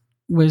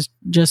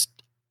was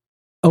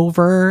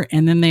over,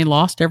 and then they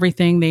lost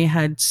everything. They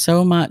had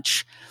so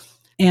much,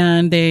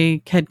 and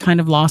they had kind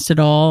of lost it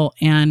all.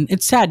 And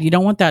it's sad. You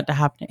don't want that to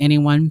happen to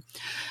anyone.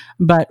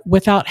 But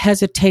without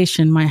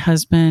hesitation, my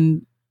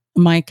husband,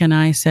 Mike, and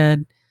I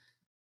said,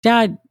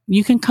 Dad,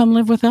 you can come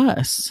live with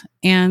us.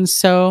 And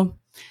so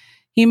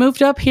he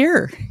moved up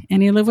here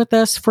and he lived with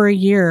us for a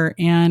year.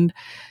 And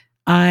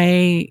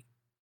I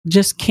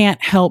just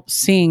can't help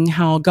seeing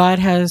how God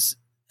has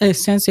a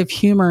sense of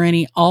humor, and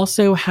he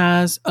also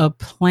has a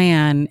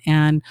plan.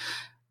 And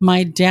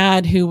my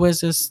dad, who was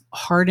this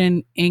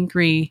hardened,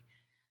 angry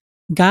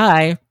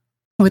guy,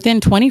 within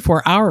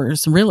 24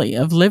 hours really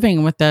of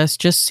living with us,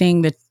 just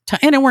seeing the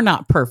and we're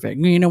not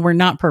perfect. We're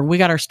not perfect. We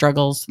got our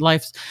struggles.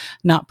 Life's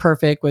not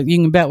perfect. You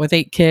can bet with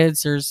 8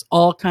 kids, there's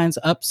all kinds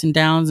of ups and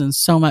downs and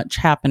so much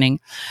happening.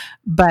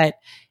 But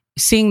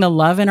seeing the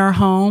love in our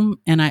home,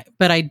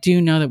 but I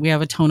do know that we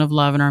have a tone of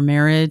love in our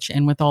marriage,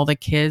 and with all the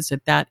kids,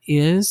 that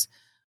is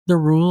the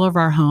rule of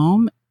our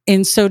home.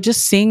 And so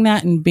just seeing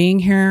that and being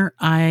here,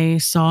 I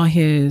saw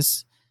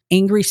his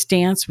angry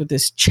stance with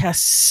his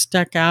chest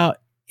stuck out.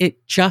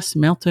 It just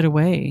melted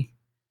away.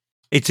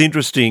 It's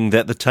interesting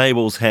that the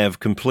tables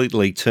have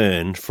completely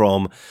turned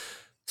from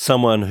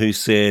someone who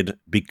said,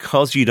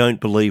 because you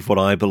don't believe what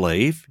I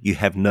believe, you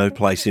have no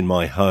place in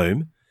my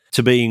home,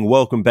 to being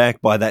welcomed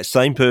back by that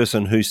same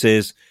person who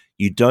says,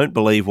 you don't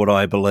believe what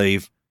I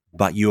believe,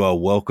 but you are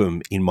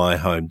welcome in my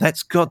home.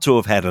 That's got to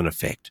have had an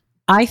effect.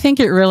 I think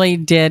it really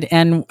did.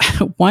 And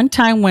one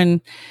time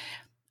when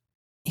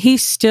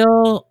he's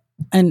still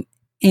an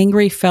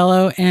angry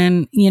fellow,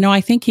 and I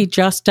think he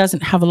just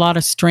doesn't have a lot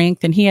of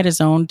strength, and he had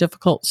his own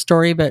difficult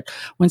story, but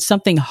when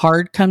something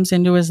hard comes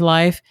into his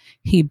life,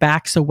 he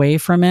backs away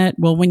from it.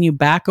 Well, when you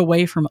back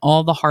away from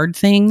all the hard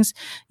things,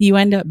 you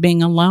end up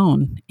being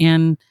alone,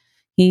 and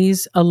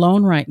he's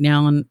alone right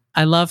now. And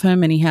I love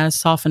him, and he has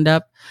softened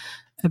up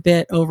a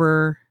bit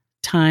over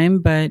time,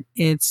 but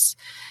it's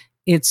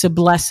a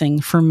blessing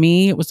for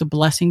me. It was a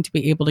blessing to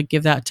be able to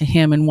give that to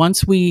him. And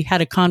once we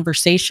had a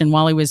conversation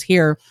while he was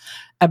here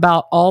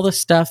about all the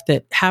stuff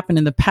that happened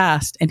in the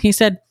past, and he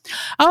said,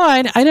 oh,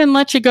 I didn't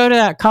let you go to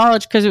that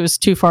college because it was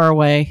too far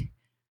away.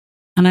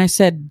 And I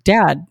said,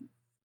 Dad,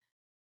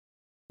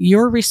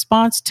 your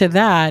response to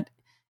that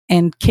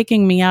and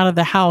kicking me out of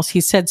the house, he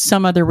said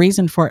some other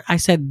reason for it. I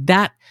said,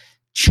 that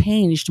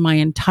changed my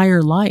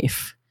entire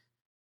life.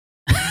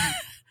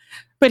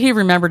 But he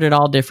remembered it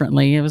all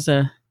differently. It was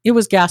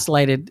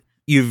gaslighted.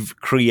 You've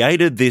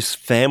created this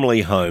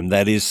family home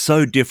that is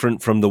so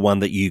different from the one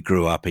that you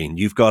grew up in.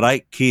 You've got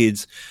 8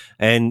 kids,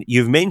 and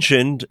you've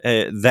mentioned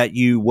that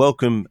you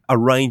welcome a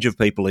range of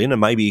people in, and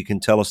maybe you can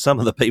tell us some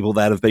of the people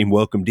that have been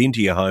welcomed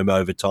into your home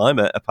over time,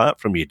 apart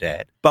from your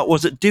dad. But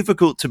was it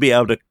difficult to be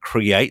able to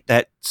create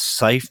that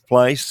safe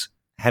place,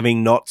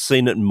 having not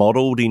seen it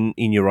modeled in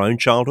your own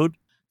childhood?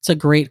 It's a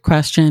great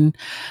question.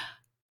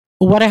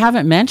 What I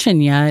haven't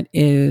mentioned yet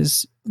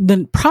is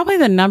probably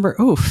the number.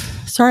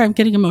 Oof, sorry, I'm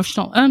getting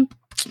emotional.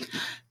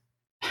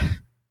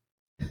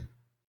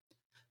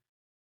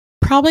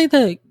 Probably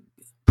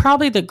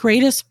the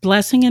greatest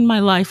blessing in my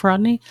life,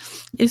 Rodney,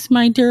 is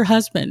my dear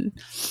husband.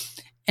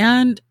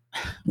 And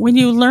when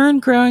you learn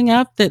growing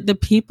up that the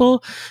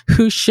people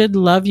who should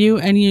love you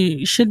and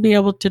you should be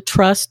able to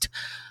trust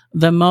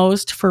the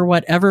most for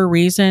whatever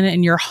reason,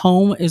 and your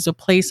home is a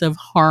place of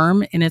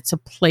harm, and it's a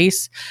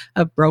place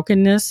of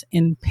brokenness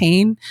and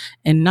pain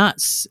and not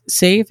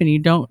safe, and you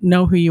don't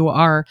know who you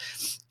are,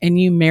 and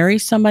you marry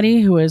somebody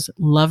who is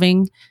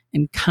loving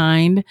and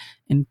kind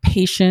and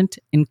patient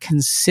and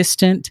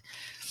consistent.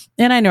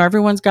 And I know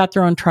everyone's got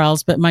their own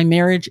trials, but my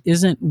marriage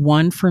isn't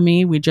one for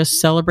me. We just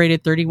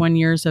celebrated 31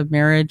 years of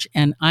marriage,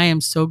 and I am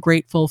so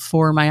grateful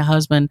for my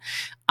husband.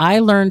 I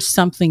learned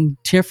something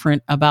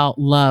different about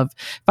love.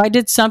 If I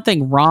did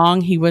something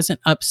wrong, he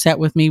wasn't upset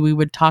with me. We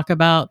would talk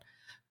about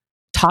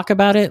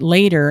it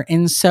later.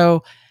 And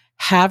so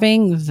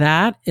having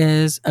that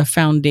is a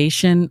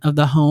foundation of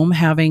the home,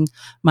 having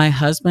my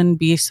husband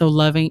be so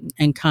loving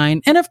and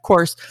kind. And of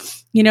course,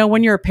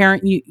 when you're a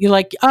parent, you're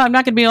like, oh, I'm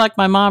not going to be like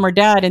my mom or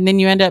dad. And then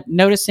you end up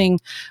noticing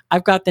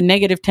I've got the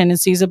negative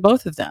tendencies of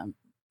both of them.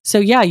 So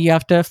yeah, you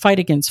have to fight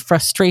against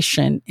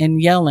frustration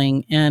and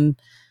yelling and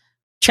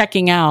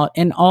checking out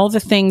and all the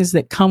things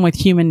that come with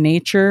human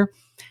nature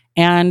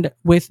and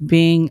with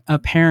being a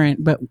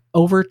parent. But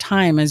over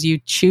time, as you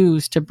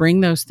choose to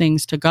bring those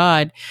things to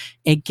God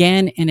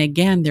again and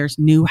again, there's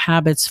new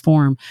habits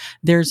formed.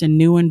 There's a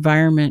new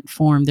environment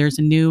formed. There's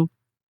a new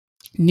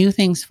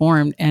things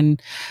formed.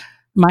 And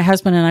my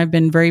husband and I have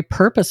been very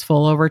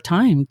purposeful over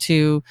time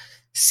to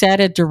set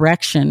a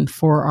direction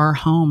for our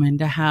home and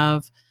to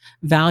have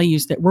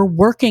values that we're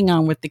working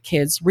on with the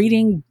kids,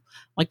 reading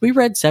Like we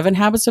read 7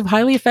 Habits of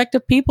Highly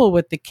Effective People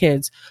with the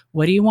kids.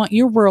 What do you want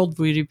your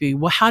worldview to be?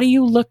 Well, how do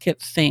you look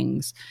at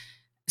things?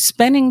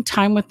 Spending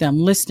time with them,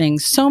 listening,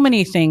 so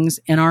many things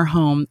in our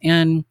home.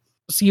 And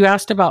so you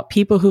asked about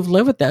people who've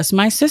lived with us.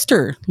 My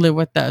sister lived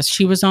with us.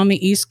 She was on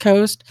the East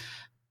Coast,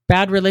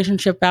 bad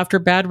relationship after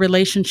bad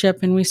relationship.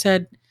 And we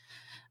said,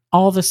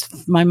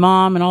 my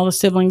mom and all the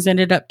siblings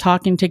ended up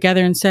talking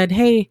together and said,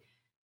 hey,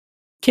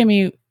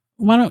 Kimmy,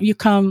 why don't you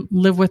come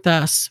live with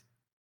us?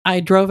 I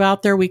drove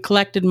out there. We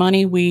collected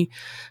money. We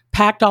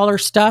packed all her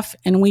stuff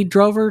and we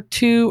drove her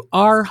to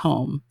our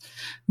home.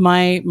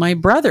 My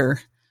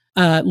brother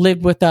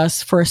lived with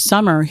us for a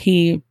summer.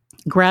 He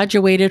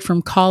graduated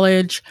from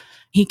college.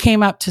 He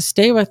came up to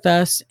stay with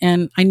us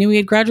and I knew he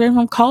had graduated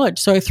from college.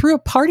 So I threw a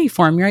party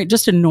for him, right?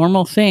 Just a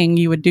normal thing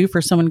you would do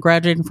for someone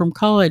graduating from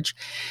college.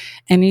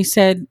 And he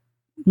said,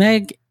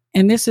 Meg,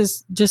 and this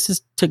is just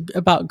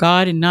about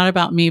God and not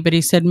about me, but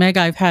he said, Meg,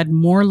 I've had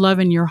more love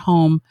in your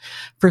home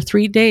for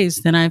 3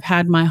 days than I've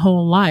had my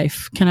whole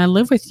life. Can I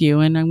live with you?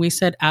 And we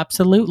said,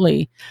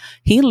 absolutely.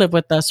 He lived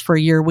with us for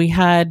a year. We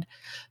had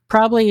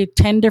probably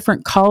 10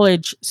 different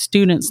college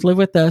students live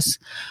with us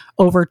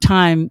over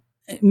time,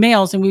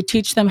 males, and we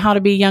teach them how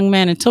to be young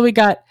men until we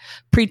got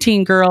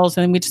preteen girls.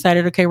 And then we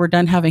decided, okay, we're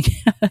done having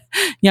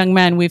young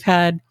men. We've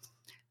had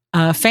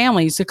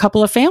families, a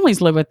couple of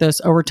families live with us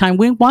over time.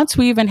 Once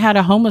we even had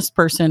a homeless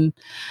person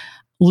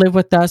live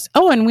with us.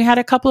 Oh, and we had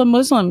a couple of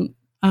Muslim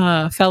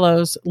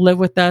fellows live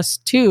with us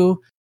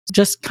too.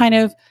 Just kind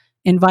of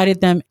invited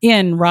them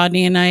in,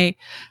 Rodney. And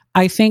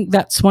I think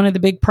that's one of the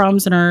big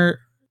problems in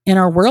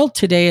our world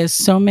today is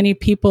so many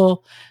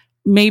people,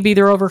 maybe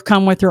they're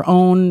overcome with their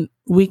own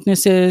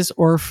weaknesses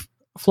or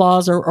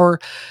flaws or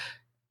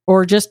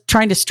just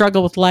trying to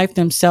struggle with life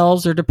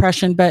themselves or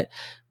depression, but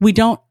we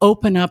don't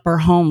open up our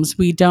homes.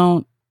 We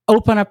don't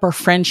open up our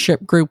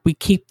friendship group. We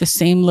keep the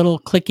same little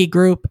cliquey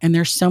group, and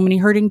there's so many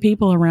hurting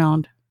people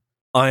around.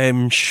 I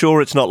am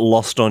sure it's not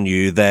lost on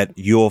you that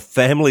your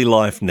family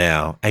life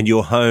now and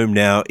your home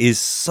now is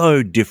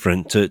so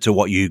different to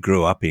what you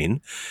grew up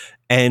in.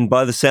 And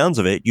by the sounds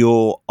of it,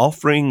 you're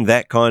offering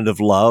that kind of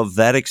love,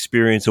 that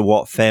experience of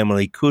what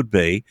family could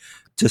be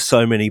to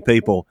so many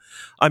people.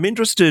 I'm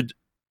interested,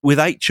 with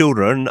 8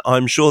 children,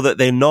 I'm sure that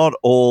they're not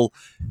all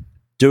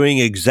doing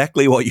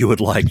exactly what you would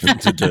like them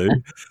to do.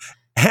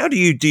 How do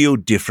you deal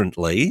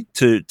differently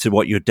to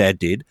what your dad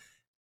did?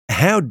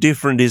 How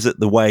different is it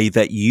the way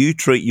that you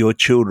treat your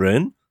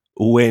children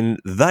when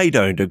they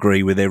don't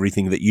agree with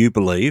everything that you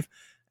believe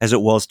as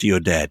it was to your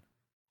dad?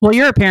 Well,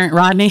 you're a parent,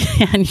 Rodney,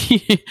 and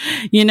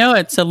you know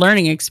it's a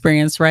learning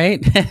experience, right?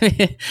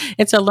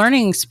 It's a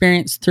learning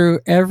experience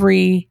through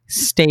every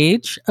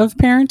stage of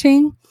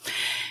parenting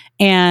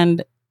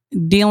and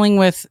dealing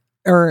with,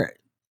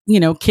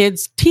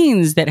 kids,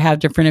 teens that have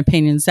different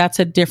opinions. That's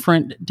a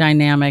different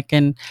dynamic.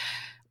 And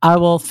I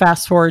will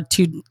fast forward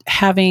to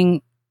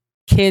having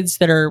kids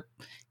that are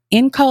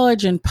in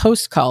college and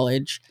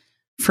post-college.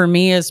 For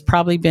me, has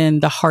probably been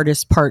the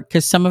hardest part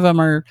because some of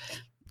them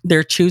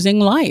they're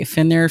choosing life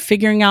and they're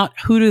figuring out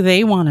who do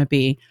they want to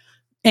be.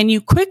 And you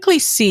quickly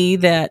see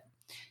that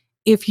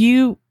if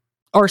you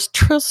are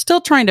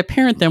still trying to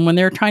parent them when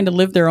they're trying to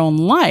live their own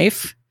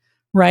life,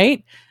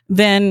 right,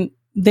 then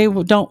they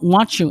don't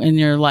want you in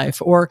your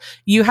life. Or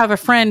you have a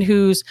friend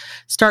who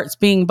starts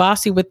being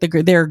bossy with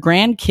their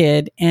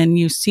grandkid and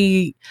you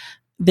see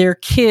their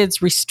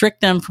kids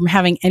restrict them from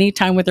having any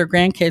time with their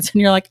grandkids. And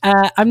you're like,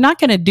 I'm not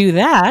going to do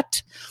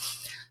that.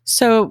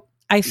 So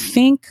I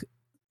think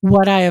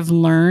what I have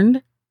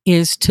learned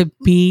is to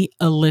be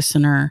a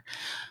listener.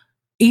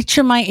 Each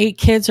of my 8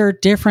 kids are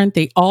different.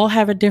 They all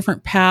have a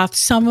different path.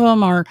 Some of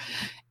them are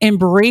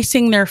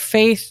embracing their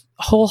faith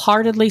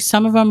wholeheartedly.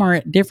 Some of them are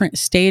at different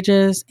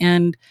stages.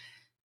 And,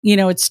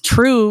 it's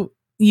true.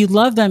 You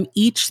love them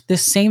each the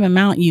same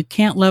amount. You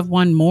can't love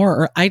one more,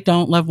 or I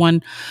don't love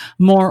one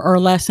more or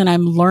less. And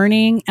I'm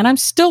learning, and I'm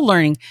still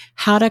learning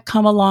how to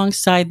come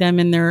alongside them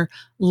in their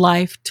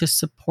life to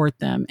support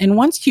them. And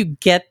once you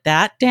get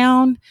that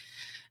down,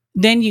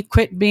 then you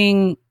quit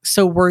being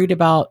so worried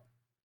about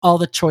all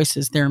the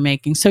choices they're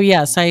making. So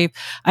yes,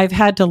 I've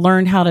had to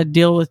learn how to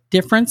deal with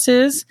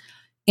differences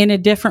in a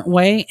different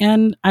way,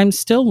 and I'm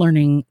still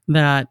learning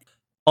that.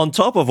 On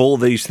top of all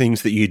these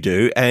things that you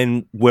do,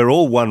 and we're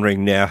all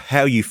wondering now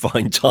how you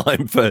find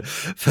time for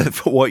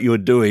what you're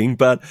doing,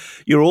 but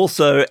you're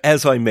also,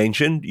 as I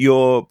mentioned,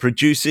 you're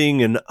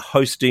producing and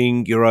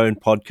hosting your own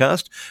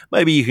podcast.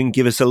 Maybe you can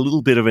give us a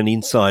little bit of an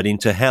insight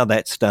into how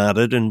that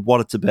started and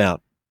what it's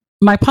about.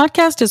 My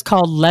podcast is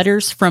called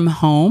Letters from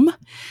Home.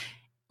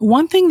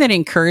 One thing that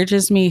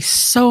encourages me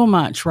so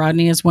much,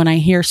 Rodney, is when I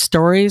hear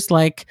stories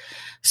like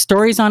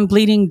stories on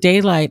Bleeding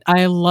Daylight.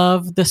 I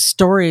love the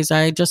stories.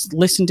 I just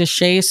listened to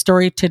Shay's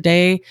story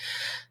today.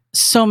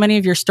 So many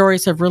of your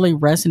stories have really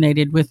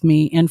resonated with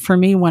me. And for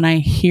me, when I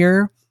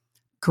hear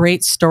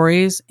great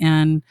stories,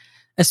 and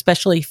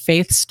especially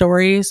faith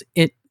stories,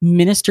 it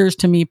ministers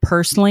to me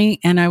personally.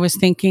 And I was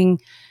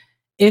thinking,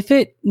 if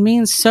it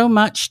means so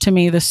much to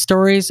me, the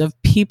stories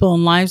of people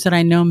and lives that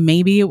I know,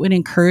 maybe it would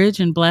encourage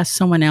and bless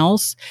someone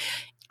else.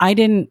 I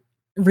didn't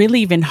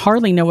really even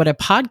hardly know what a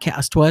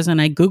podcast was.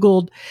 And I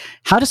Googled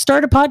how to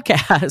start a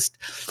podcast.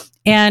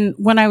 And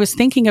when I was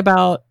thinking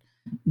about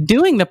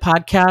doing the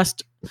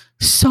podcast,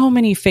 so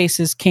many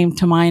faces came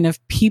to mind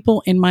of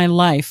people in my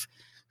life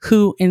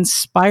who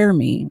inspire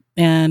me.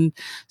 And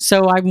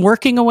so I'm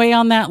working away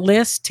on that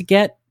list to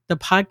get the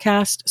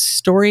podcast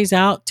stories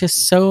out to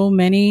so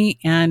many.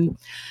 And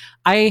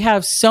I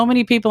have so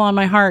many people on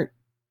my heart.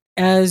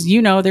 As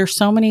you know, there's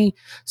so many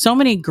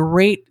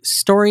great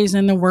stories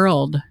in the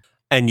world.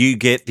 And you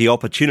get the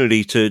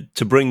opportunity to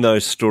bring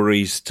those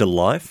stories to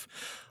life.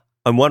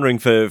 I'm wondering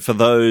for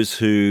those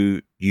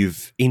who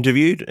you've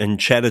interviewed and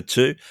chatted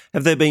to,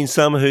 have there been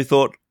some who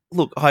thought,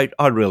 look, I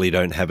really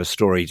don't have a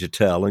story to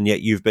tell, and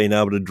yet you've been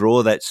able to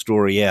draw that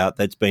story out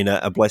that's been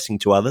a blessing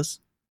to others?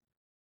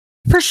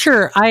 For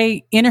sure.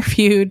 I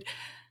interviewed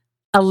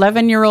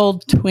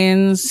 11-year-old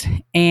twins,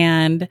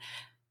 and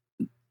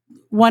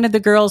one of the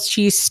girls,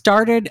 she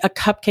started a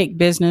cupcake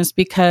business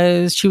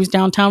because she was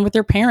downtown with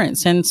her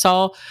parents and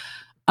saw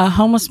a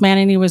homeless man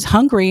and he was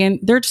hungry, and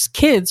they're just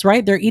kids,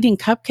 right? They're eating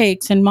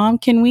cupcakes, and Mom,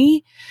 can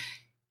we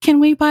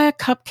buy a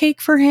cupcake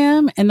for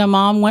him? And the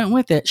mom went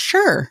with it.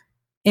 Sure.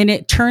 And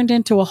it turned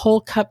into a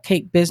whole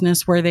cupcake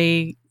business where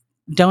they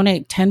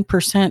donate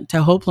 10% to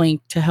HopeLink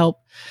to help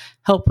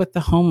with the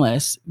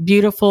homeless.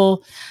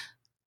 Beautiful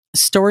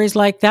stories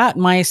like that.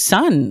 My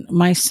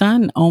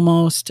son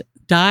almost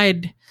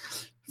died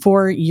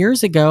 4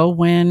 years ago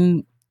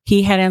when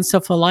he had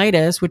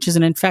encephalitis, which is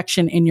an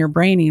infection in your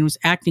brain. He was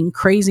acting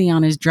crazy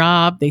on his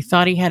job. They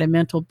thought he had a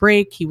mental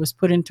break. He was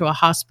put into a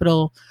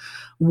hospital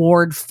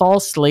ward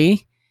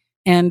falsely.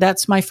 And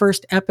that's my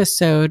first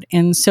episode.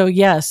 And so,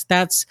 yes,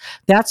 that's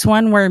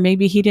one where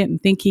maybe he didn't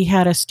think he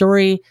had a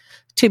story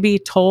to be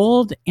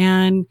told.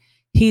 And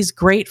he's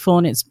grateful.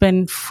 And it's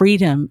been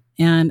freedom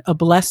and a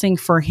blessing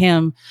for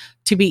him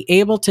to be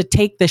able to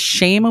take the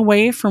shame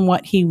away from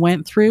what he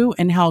went through,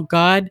 and how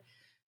God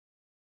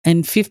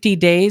in 50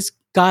 days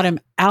got him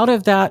out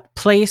of that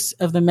place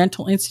of the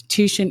mental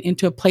institution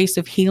into a place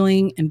of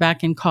healing and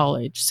back in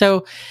college.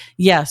 So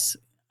yes,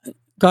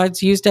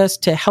 God's used us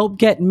to help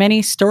get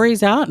many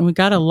stories out, and we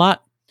got a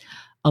lot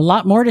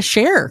more to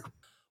share.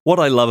 What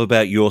I love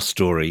about your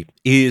story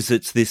is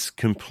it's this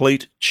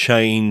complete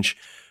change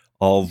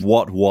of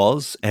what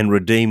was and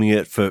redeeming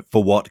it for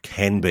what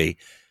can be.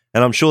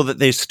 And I'm sure that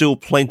there's still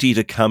plenty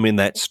to come in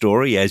that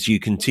story as you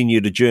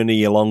continue to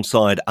journey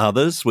alongside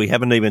others. We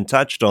haven't even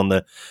touched on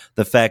the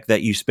fact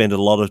that you spend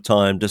a lot of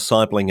time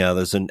discipling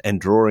others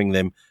and drawing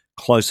them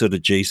closer to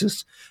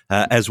Jesus,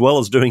 as well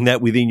as doing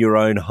that within your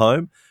own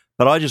home.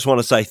 But I just want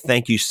to say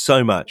thank you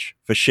so much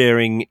for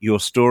sharing your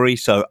story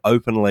so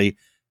openly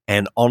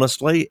and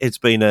honestly. It's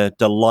been a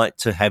delight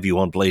to have you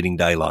on Bleeding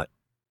Daylight.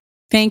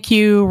 Thank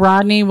you,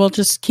 Rodney. We'll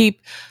just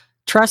keep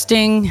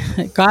trusting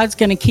that God's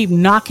going to keep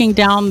knocking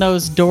down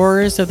those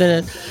doors of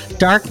the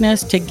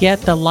darkness to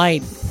get the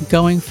light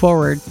going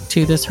forward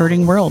to this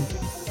hurting world.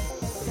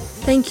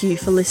 Thank you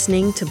for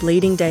listening to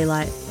Bleeding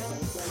Daylight.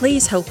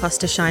 Please help us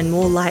to shine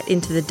more light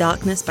into the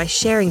darkness by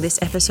sharing this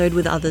episode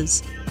with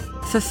others.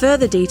 For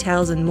further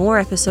details and more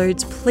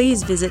episodes,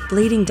 please visit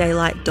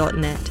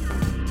bleedingdaylight.net.